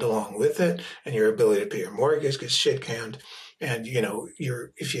shit canned along with it, and your ability to pay your mortgage gets shit canned. And,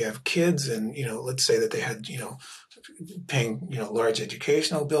 if you have kids and, let's say that they had, paying, large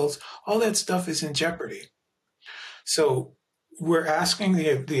educational bills, all that stuff is in jeopardy. So we're asking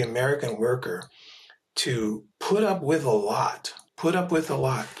the American worker to put up with a lot.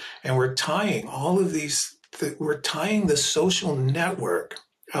 And we're tying all of these, we're tying the social network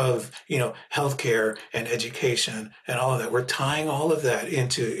of, healthcare and education and all of that. We're tying all of that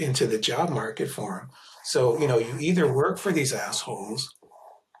into the job market for them. So, you either work for these assholes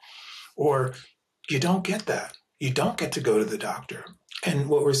or you don't get that. You don't get to go to the doctor. And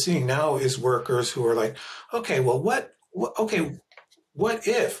what we're seeing now is workers who are like, okay, well, what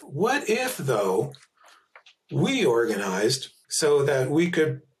if though we organized so that we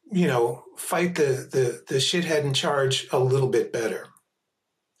could, fight the shithead in charge a little bit better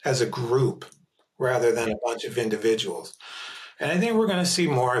as a group rather than a bunch of individuals. And I think we're going to see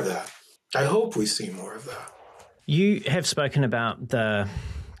more of that. I hope we see more of that. You have spoken about the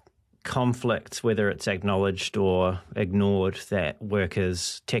conflict, whether it's acknowledged or ignored, that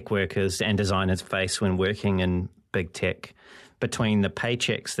tech workers and designers face when working in big tech, between the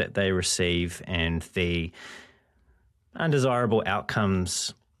paychecks that they receive and the undesirable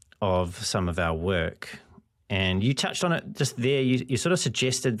outcomes of some of our work. And you touched on it just there. You sort of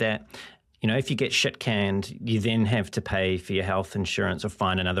suggested that, if you get shit canned, you then have to pay for your health insurance or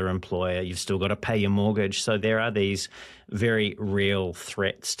find another employer. You've still got to pay your mortgage. So there are these very real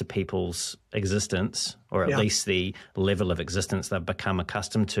threats to people's existence, or at least the level of existence they've become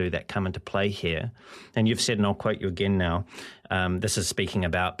accustomed to, that come into play here. And you've said, and I'll quote you again now, this is speaking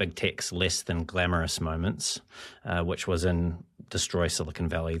about big tech's less than glamorous moments, which was in Destroy Silicon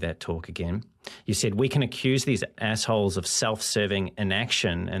Valley, that talk again. You said, we can accuse these assholes of self-serving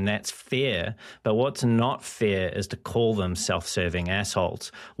inaction, and that's fair, but what's not fair is to call them self-serving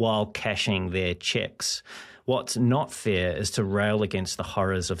assholes while cashing their checks. What's not fair is to rail against the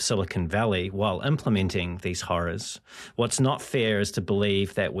horrors of Silicon Valley while implementing these horrors. What's not fair is to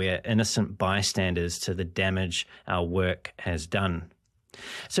believe that we're innocent bystanders to the damage our work has done.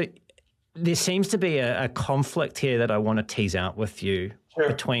 So there seems to be a conflict here that I want to tease out with you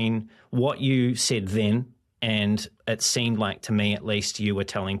between what you said then, and it seemed like, to me at least, you were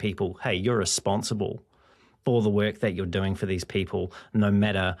telling people, hey, you're responsible for the work that you're doing for these people, no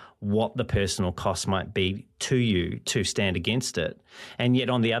matter what the personal cost might be to you to stand against it. And yet,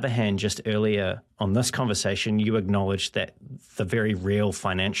 on the other hand, just earlier on this conversation, you acknowledged that the very real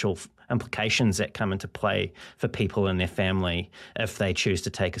financial implications that come into play for people and their family if they choose to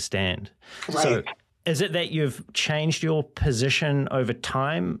take a stand. Right. So is it that you've changed your position over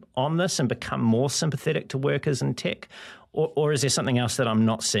time on this and become more sympathetic to workers in tech? Or is there something else that I'm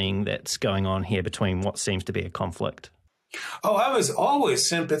not seeing that's going on here between what seems to be a conflict? Oh, I was always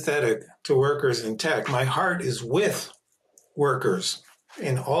sympathetic to workers in tech. My heart is with workers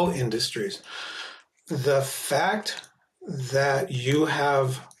in all industries. The fact that you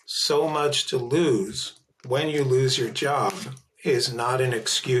have so much to lose when you lose your job is not an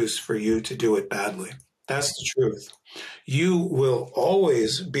excuse for you to do it badly. That's the truth. You will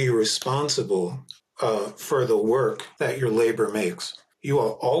always be responsible for the work that your labor makes. You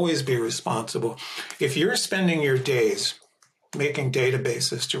will always be responsible. If you're spending your days making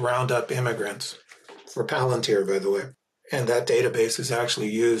databases to round up immigrants, for Palantir, by the way, and that database is actually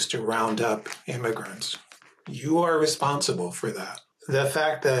used to round up immigrants, you are responsible for that. The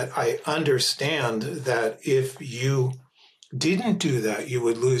fact that I understand that if you didn't do that, you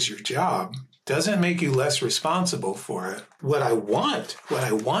would lose your job doesn't make you less responsible for it. What I want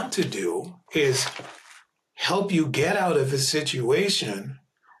to do is help you get out of a situation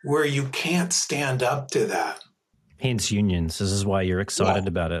where you can't stand up to that. Hence unions. This is why you're excited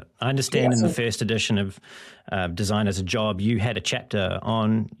about it. I understand in the first edition of Design as a Job, you had a chapter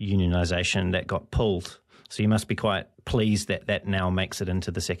on unionization that got pulled. So you must be quite pleased that that now makes it into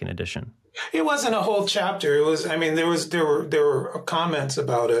the second edition. It wasn't a whole chapter. It was, there were comments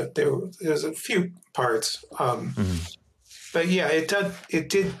about it. There was a few parts. But yeah, it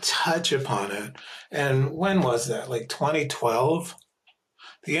did touch upon it. And when was that? Like 2012?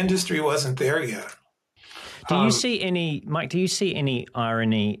 The industry wasn't there yet. Do you see any, Mike, do you see any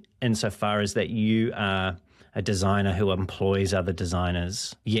irony insofar as that you are a designer who employs other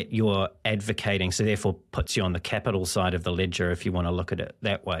designers, yet you're advocating, so therefore puts you on the capital side of the ledger if you want to look at it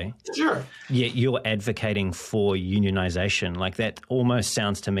that way? Sure. Yet you're advocating for unionization. Like that almost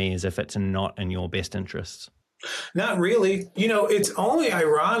sounds to me as if it's not in your best interests. Not really. It's only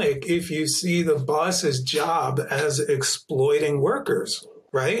ironic if you see the boss's job as exploiting workers,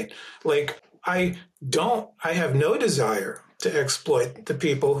 right? Like, I have no desire to exploit the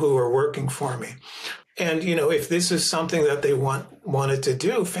people who are working for me. And, if this is something that they wanted to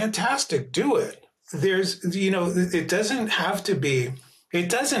do, fantastic, do it. It doesn't have to be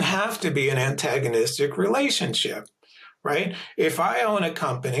an antagonistic relationship, right? If I own a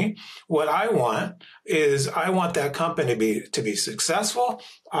company, what I want that company to be successful.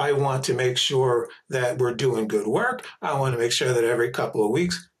 I want to make sure that we're doing good work. I want to make sure that every couple of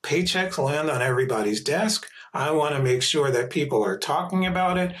weeks, paychecks land on everybody's desk. I want to make sure that people are talking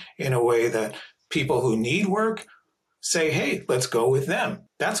about it in a way that people who need work say, hey, let's go with them.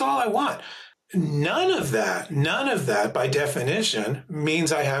 That's all I want. None of that by definition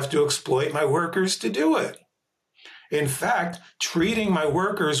means I have to exploit my workers to do it. In fact, treating my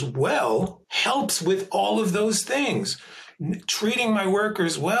workers well helps with all of those things. Treating my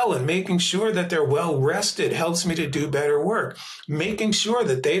workers well and making sure that they're well rested helps me to do better work. Making sure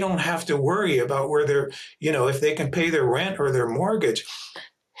that they don't have to worry about where they're, if they can pay their rent or their mortgage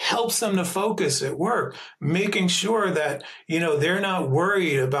helps them to focus at work. Making sure that, they're not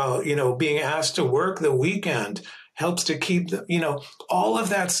worried about, being asked to work the weekend helps to keep them, all of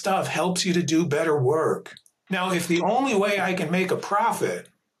that stuff helps you to do better work. Now, if the only way I can make a profit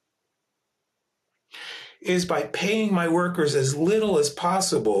is by paying my workers as little as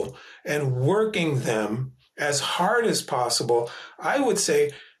possible and working them as hard as possible, I would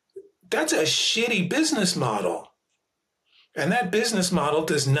say that's a shitty business model. And that business model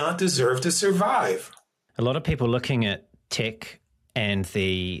does not deserve to survive. A lot of people looking at tech and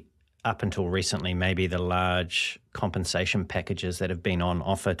up until recently, maybe the large compensation packages that have been on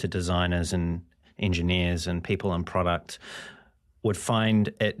offer to designers and engineers and people in product would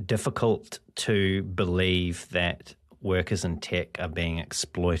find it difficult to believe that workers in tech are being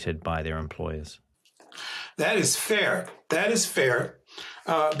exploited by their employers. That is fair.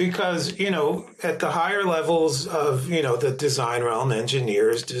 Because, at the higher levels of, the design realm,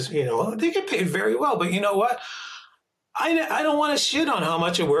 engineers, they get paid very well. But you know what? I don't want to shit on how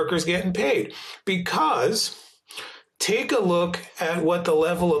much a worker's getting paid, because take a look at what the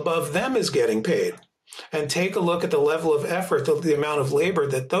level above them is getting paid. And take a look at the level of effort, the amount of labor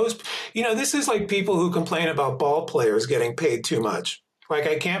that this is like people who complain about ball players getting paid too much. Like,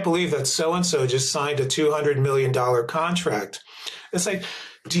 I can't believe that so-and-so just signed a $200 million contract. It's like,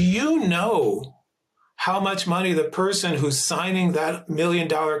 do you know how much money the person who's signing that $1 million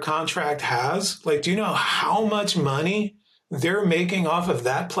contract has? Like, do you know how much money they're making off of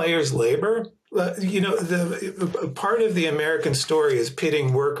that player's labor? The part of the American story is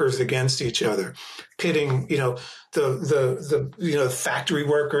pitting workers against each other, pitting, the factory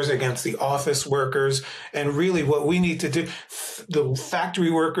workers against the office workers. And really what we need to do, the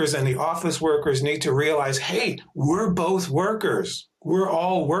factory workers and the office workers need to realize, hey, we're both workers. We're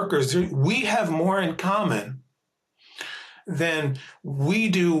all workers. We have more in common than we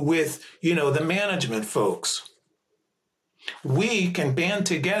do with, the management folks. We can band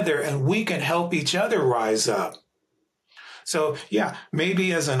together and we can help each other rise up. So yeah,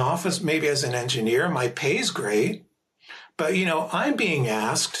 maybe as an engineer, my pay's great, but I'm being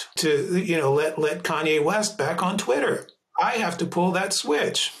asked to, let Kanye West back on Twitter. I have to pull that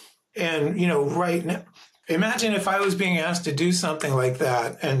switch. And, right now, imagine if I was being asked to do something like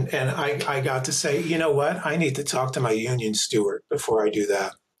that and I got to say, you know what, I need to talk to my union steward before I do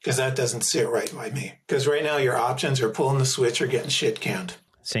that. Because that doesn't sit right by me. Because right now your options are pulling the switch or getting shit canned.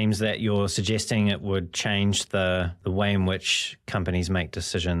 Seems that you're suggesting it would change the way in which companies make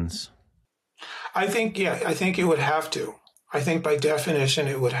decisions. I think it would have to. I think by definition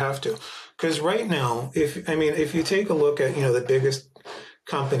it would have to. Because right now, if you take a look at, the biggest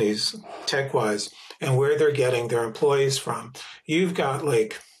companies tech-wise and where they're getting their employees from, you've got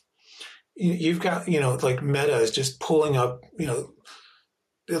Meta is just pulling up,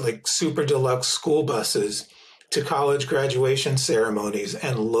 like super deluxe school buses to college graduation ceremonies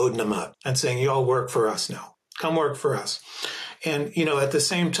and loading them up and saying, you all work for us now. Come work for us. And, at the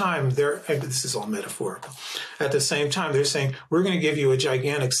same time, this is all metaphorical. At the same time, they're saying, we're going to give you a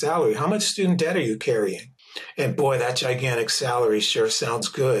gigantic salary. How much student debt are you carrying? And boy, that gigantic salary sure sounds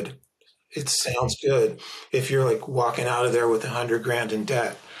good. It sounds good if you're like walking out of there with $100,000 in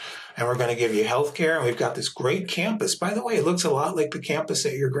debt. And we're going to give you health care. And we've got this great campus. By the way, it looks a lot like the campus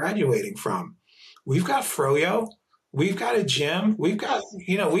that you're graduating from. We've got Froyo. We've got a gym. We've got,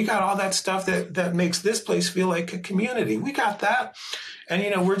 we got all that stuff that makes this place feel like a community. We got that.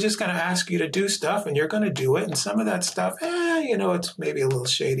 And, we're just going to ask you to do stuff and you're going to do it. And some of that stuff, it's maybe a little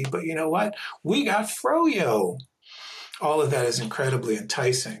shady, but you know what? We got Froyo. All of that is incredibly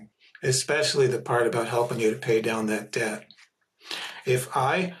enticing, especially the part about helping you to pay down that debt. If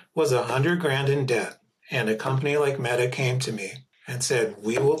I was $100,000 in debt and a company like Meta came to me and said,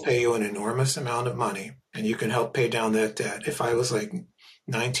 we will pay you an enormous amount of money and you can help pay down that debt. If I was like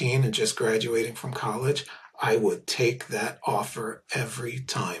 19 and just graduating from college, I would take that offer every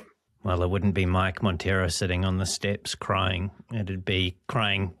time. Well, it wouldn't be Mike Montero sitting on the steps crying. It'd be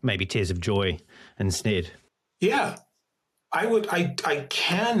crying, maybe tears of joy instead. Yeah. I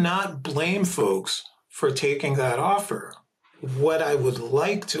cannot blame folks for taking that offer. What I would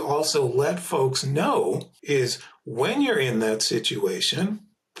like to also let folks know is when you're in that situation,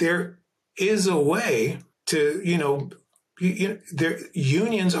 there is a way to,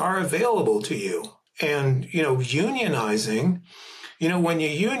 unions are available to you. And, unionizing, when you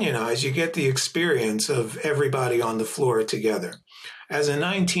unionize, you get the experience of everybody on the floor together. As a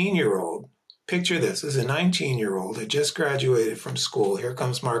 19-year-old, picture this, as a 19-year-old, I just graduated from school. Here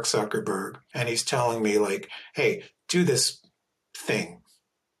comes Mark Zuckerberg, and he's telling me like, hey, do this thing.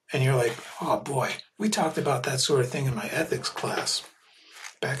 And you're like, oh boy, we talked about that sort of thing in my ethics class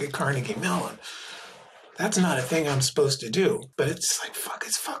back at Carnegie Mellon. That's not a thing I'm supposed to do. But it's like,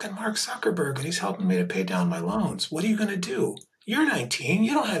 it's fucking Mark Zuckerberg and he's helping me to pay down my loans. What are you going to do? You're 19.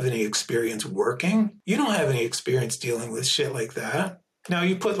 You don't have any experience working. You don't have any experience dealing with shit like that. Now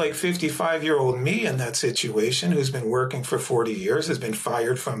you put like 55-year-old me in that situation who's been working for 40 years, has been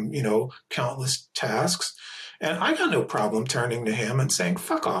fired from, countless tasks. And I got no problem turning to him and saying,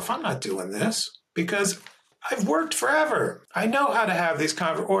 fuck off, I'm not doing this because I've worked forever. I know how to have these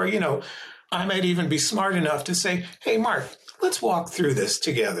conversations. Or, I might even be smart enough to say, hey, Mark, let's walk through this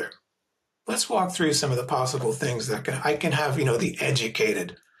together. Let's walk through some of the possible things that I can have, the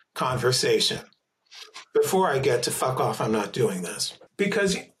educated conversation before I get to fuck off, I'm not doing this.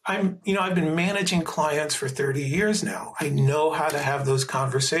 Because I've been managing clients for 30 years now. I know how to have those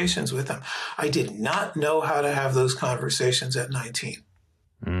conversations with them. I did not know how to have those conversations at 19.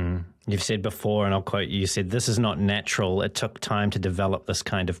 You've said before, and I'll quote you said, this is not natural. It took time to develop this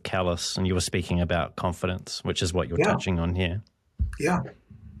kind of callous. And you were speaking about confidence, which is what you're touching on here. Yeah.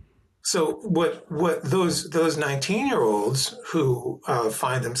 So what those 19-year-olds who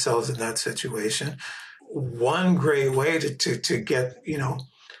find themselves in that situation, one great way to get,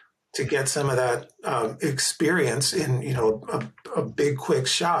 to get some of that experience in, a big quick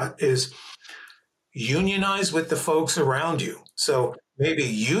shot is unionize with the folks around you. So maybe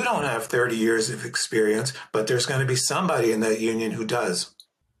you don't have 30 years of experience, but there's going to be somebody in that union who does.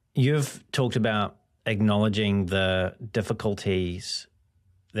 You've talked about acknowledging the difficulties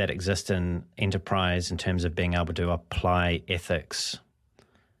that exist in enterprise in terms of being able to apply ethics.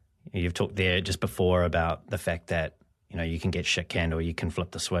 You've talked there just before about the fact that, you can get shit canned or you can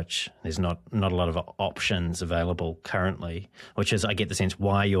flip the switch. There's not a lot of options available currently, which is, I get the sense,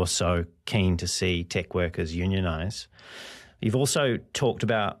 why you're so keen to see tech workers unionize. You've also talked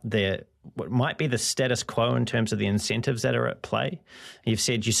about what might be the status quo in terms of the incentives that are at play. You've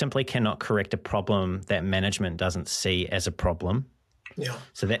said you simply cannot correct a problem that management doesn't see as a problem. Yeah.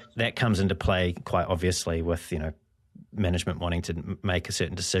 So that comes into play quite obviously with, management wanting to make a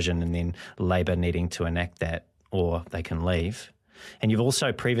certain decision and then labor needing to enact that or they can leave. And you've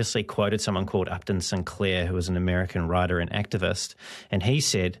also previously quoted someone called Upton Sinclair, who was an American writer and activist, and he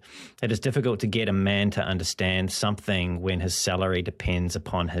said it is difficult to get a man to understand something when his salary depends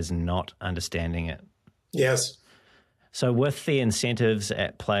upon his not understanding it. Yes. So with the incentives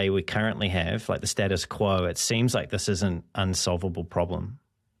at play we currently have, like the status quo, it seems like this is an unsolvable problem.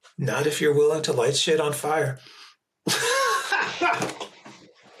 Not if you're willing to light shit on fire.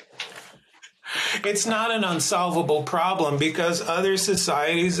 It's not an unsolvable problem because other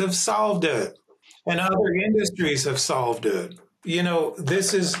societies have solved it and other industries have solved it.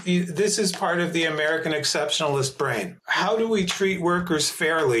 This is part of the American exceptionalist brain. How do we treat workers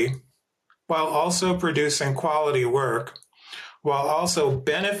fairly while also producing quality work, while also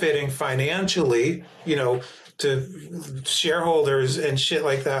benefiting financially, to shareholders and shit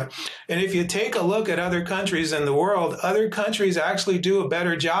like that? And if you take a look at other countries in the world, other countries actually do a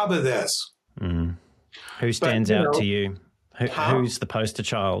better job of this. Who stands out to you? Who's the poster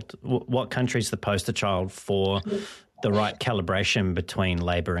child? What country's the poster child for the right calibration between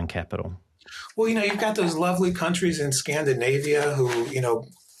labor and capital? Well, you've got those lovely countries in Scandinavia who,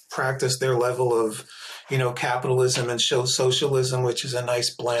 practice their level of, capitalism and show socialism, which is a nice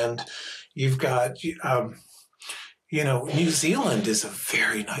blend. You've got, New Zealand is a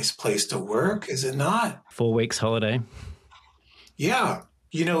very nice place to work, is it not? 4 weeks holiday. Yeah.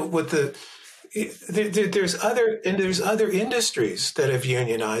 There's other industries that have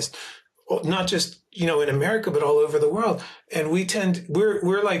unionized, not just, in America, but all over the world. And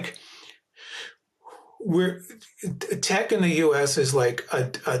tech in the U.S. is like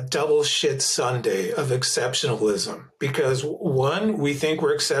a double shit Sunday of exceptionalism, because one, we think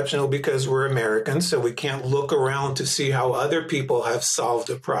we're exceptional because we're Americans, so we can't look around to see how other people have solved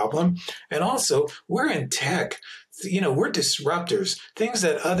a problem. And also, we're in tech. We're disruptors. Things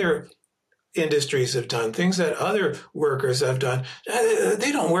that other industries have done, things that other workers have done,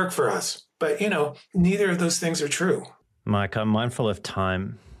 they don't work for us. But, neither of those things are true. Mike, I'm mindful of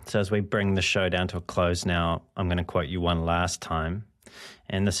time. So as we bring the show down to a close now, I'm going to quote you one last time.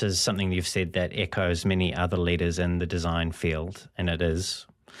 And this is something you've said that echoes many other leaders in the design field. And it is,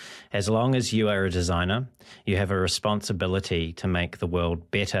 as long as you are a designer, you have a responsibility to make the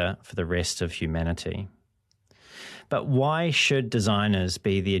world better for the rest of humanity. But why should designers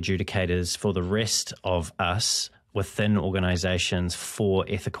be the adjudicators for the rest of us within organizations for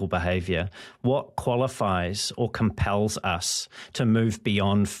ethical behavior? What qualifies or compels us to move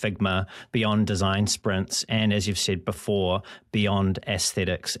beyond Figma, beyond design sprints, and, as you've said before, beyond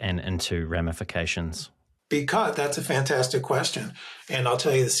aesthetics and into ramifications? Because that's a fantastic question. And I'll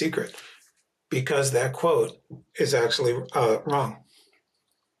tell you the secret. Because that quote is actually wrong.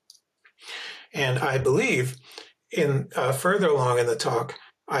 And I believe in further along in the talk,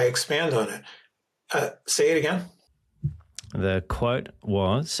 I expand on it. Say it again. The quote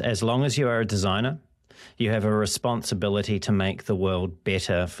was, as long as you are a designer, you have a responsibility to make the world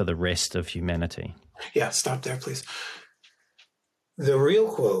better for the rest of humanity. Yeah, stop there, please. The real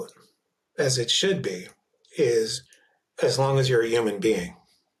quote, as it should be, is, as long as you're a human being.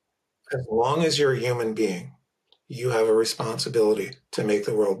 As long as you're a human being, you have a responsibility to make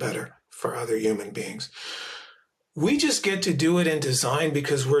the world better for other human beings. We just get to do it in design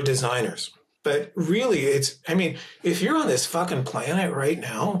because we're designers. But really, if you're on this fucking planet right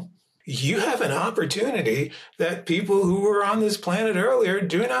now, you have an opportunity that people who were on this planet earlier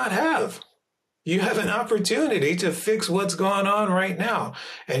do not have. You have an opportunity to fix what's going on right now.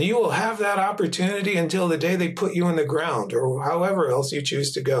 And you will have that opportunity until the day they put you in the ground or however else you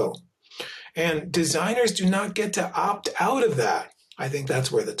choose to go. And designers do not get to opt out of that. I think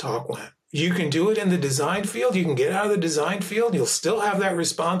that's where the talk went. You can do it in the design field. You can get out of the design field. You'll still have that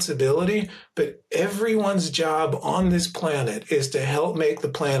responsibility. But everyone's job on this planet is to help make the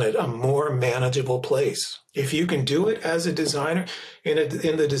planet a more manageable place. If you can do it as a designer in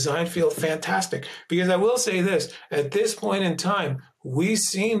the design field, fantastic. Because I will say this, at this point in time, we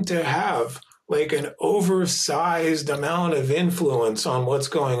seem to have like an oversized amount of influence on what's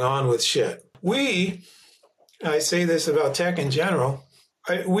going on with shit. I say this about tech in general,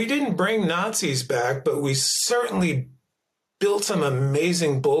 we didn't bring Nazis back, but we certainly built some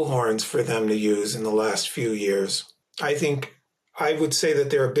amazing bullhorns for them to use in the last few years. I think I would say that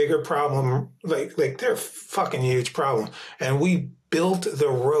they're a bigger problem, like they're a fucking huge problem. And we built the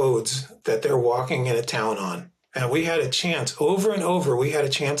roads that they're walking in a town on. And we had a chance, over and over, we had a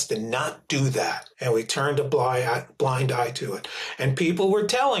chance to not do that. And we turned a blind eye to it. And people were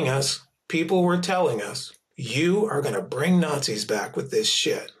telling us, you are going to bring Nazis back with this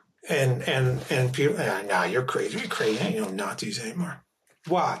shit. And people, nah, you're crazy. You're crazy. Ain't no Nazis anymore.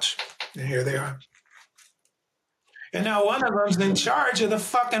 Watch. And here they are. And now one of them's in charge of the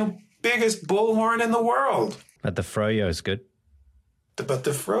fucking biggest bullhorn in the world. But the froyo's good. But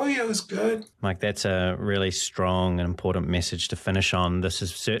the froyo is good. Mike, that's a really strong and important message to finish on. This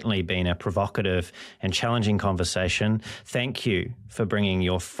has certainly been a provocative and challenging conversation. Thank you for bringing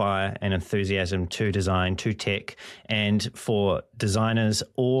your fire and enthusiasm to design, to tech, and for designers,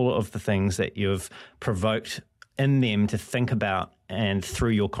 all of the things that you've provoked in them to think about, and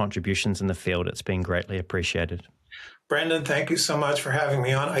through your contributions in the field. It's been greatly appreciated. Brendan, thank you so much for having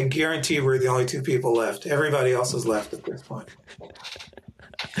me on. I guarantee we're the only two people left. Everybody else is left at this point.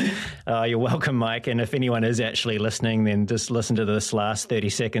 You're welcome, Mike. And if anyone is actually listening, then just listen to this last 30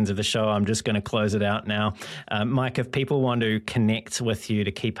 seconds of the show. I'm just going to close it out now. Mike, if people want to connect with you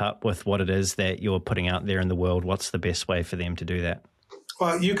to keep up with what it is that you're putting out there in the world, what's the best way for them to do that?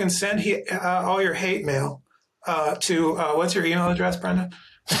 Well, you can send all your hate mail to, what's your email address, Brendan?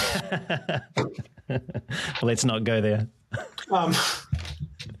 Let's not go there. Um,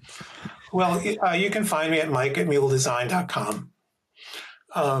 well, you can find me at mike@muledesign.com.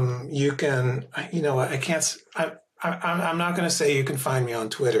 You can, I can't, I'm not going to say you can find me on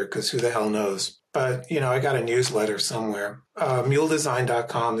Twitter because who the hell knows? But, I got a newsletter somewhere.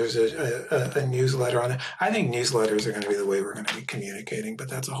 Muledesign.com, there's a newsletter on it. I think newsletters are going to be the way we're going to be communicating, but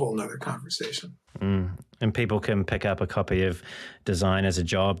that's a whole nother conversation. And people can pick up a copy of Design as a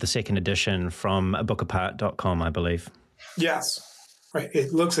Job, the second edition, from bookapart.com, I believe. Yes. Right.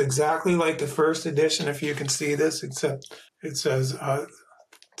 It looks exactly like the first edition, if you can see this, except it says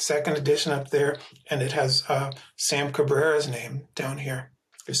second edition up there, and it has Sam Cabrera's name down here.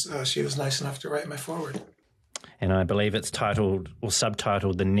 She was nice enough to write my foreword. And I believe it's titled or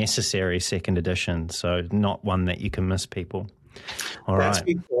subtitled The Necessary Second Edition, so not one that you can miss, people. All right. That's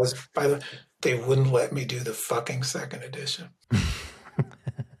because they wouldn't let me do the fucking second edition.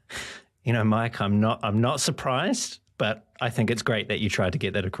 Mike, I'm not surprised, but I think it's great that you tried to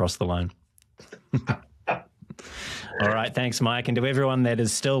get that across the line. All right. Thanks, Mike. And to everyone that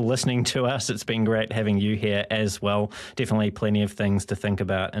is still listening to us, it's been great having you here as well. Definitely plenty of things to think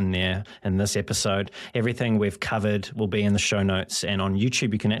about in this episode. Everything we've covered will be in the show notes. And on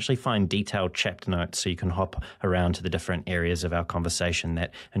YouTube, you can actually find detailed chapter notes so you can hop around to the different areas of our conversation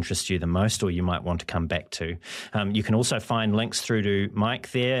that interest you the most or you might want to come back to. You can also find links through to Mike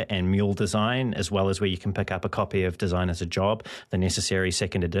there and Mule Design, as well as where you can pick up a copy of Design as a Job, the Necessary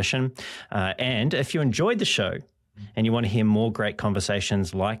Second Edition. And if you enjoyed the show, and you want to hear more great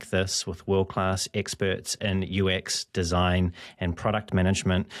conversations like this with world-class experts in UX, design, and product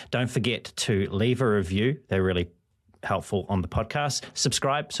management, don't forget to leave a review. They're really helpful on the podcast.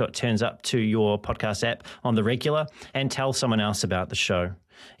 Subscribe so it turns up to your podcast app on the regular, and tell someone else about the show.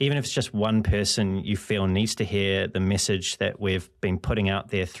 Even if it's just one person you feel needs to hear the message that we've been putting out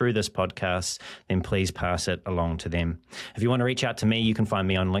there through this podcast, then please pass it along to them. If you want to reach out to me, you can find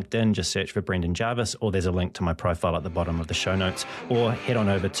me on LinkedIn. Just search for Brendan Jarvis, or there's a link to my profile at the bottom of the show notes, or head on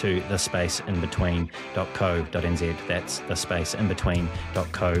over to thespaceinbetween.co.nz. That's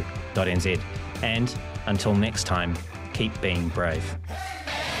thespaceinbetween.co.nz. And until next time, keep being brave.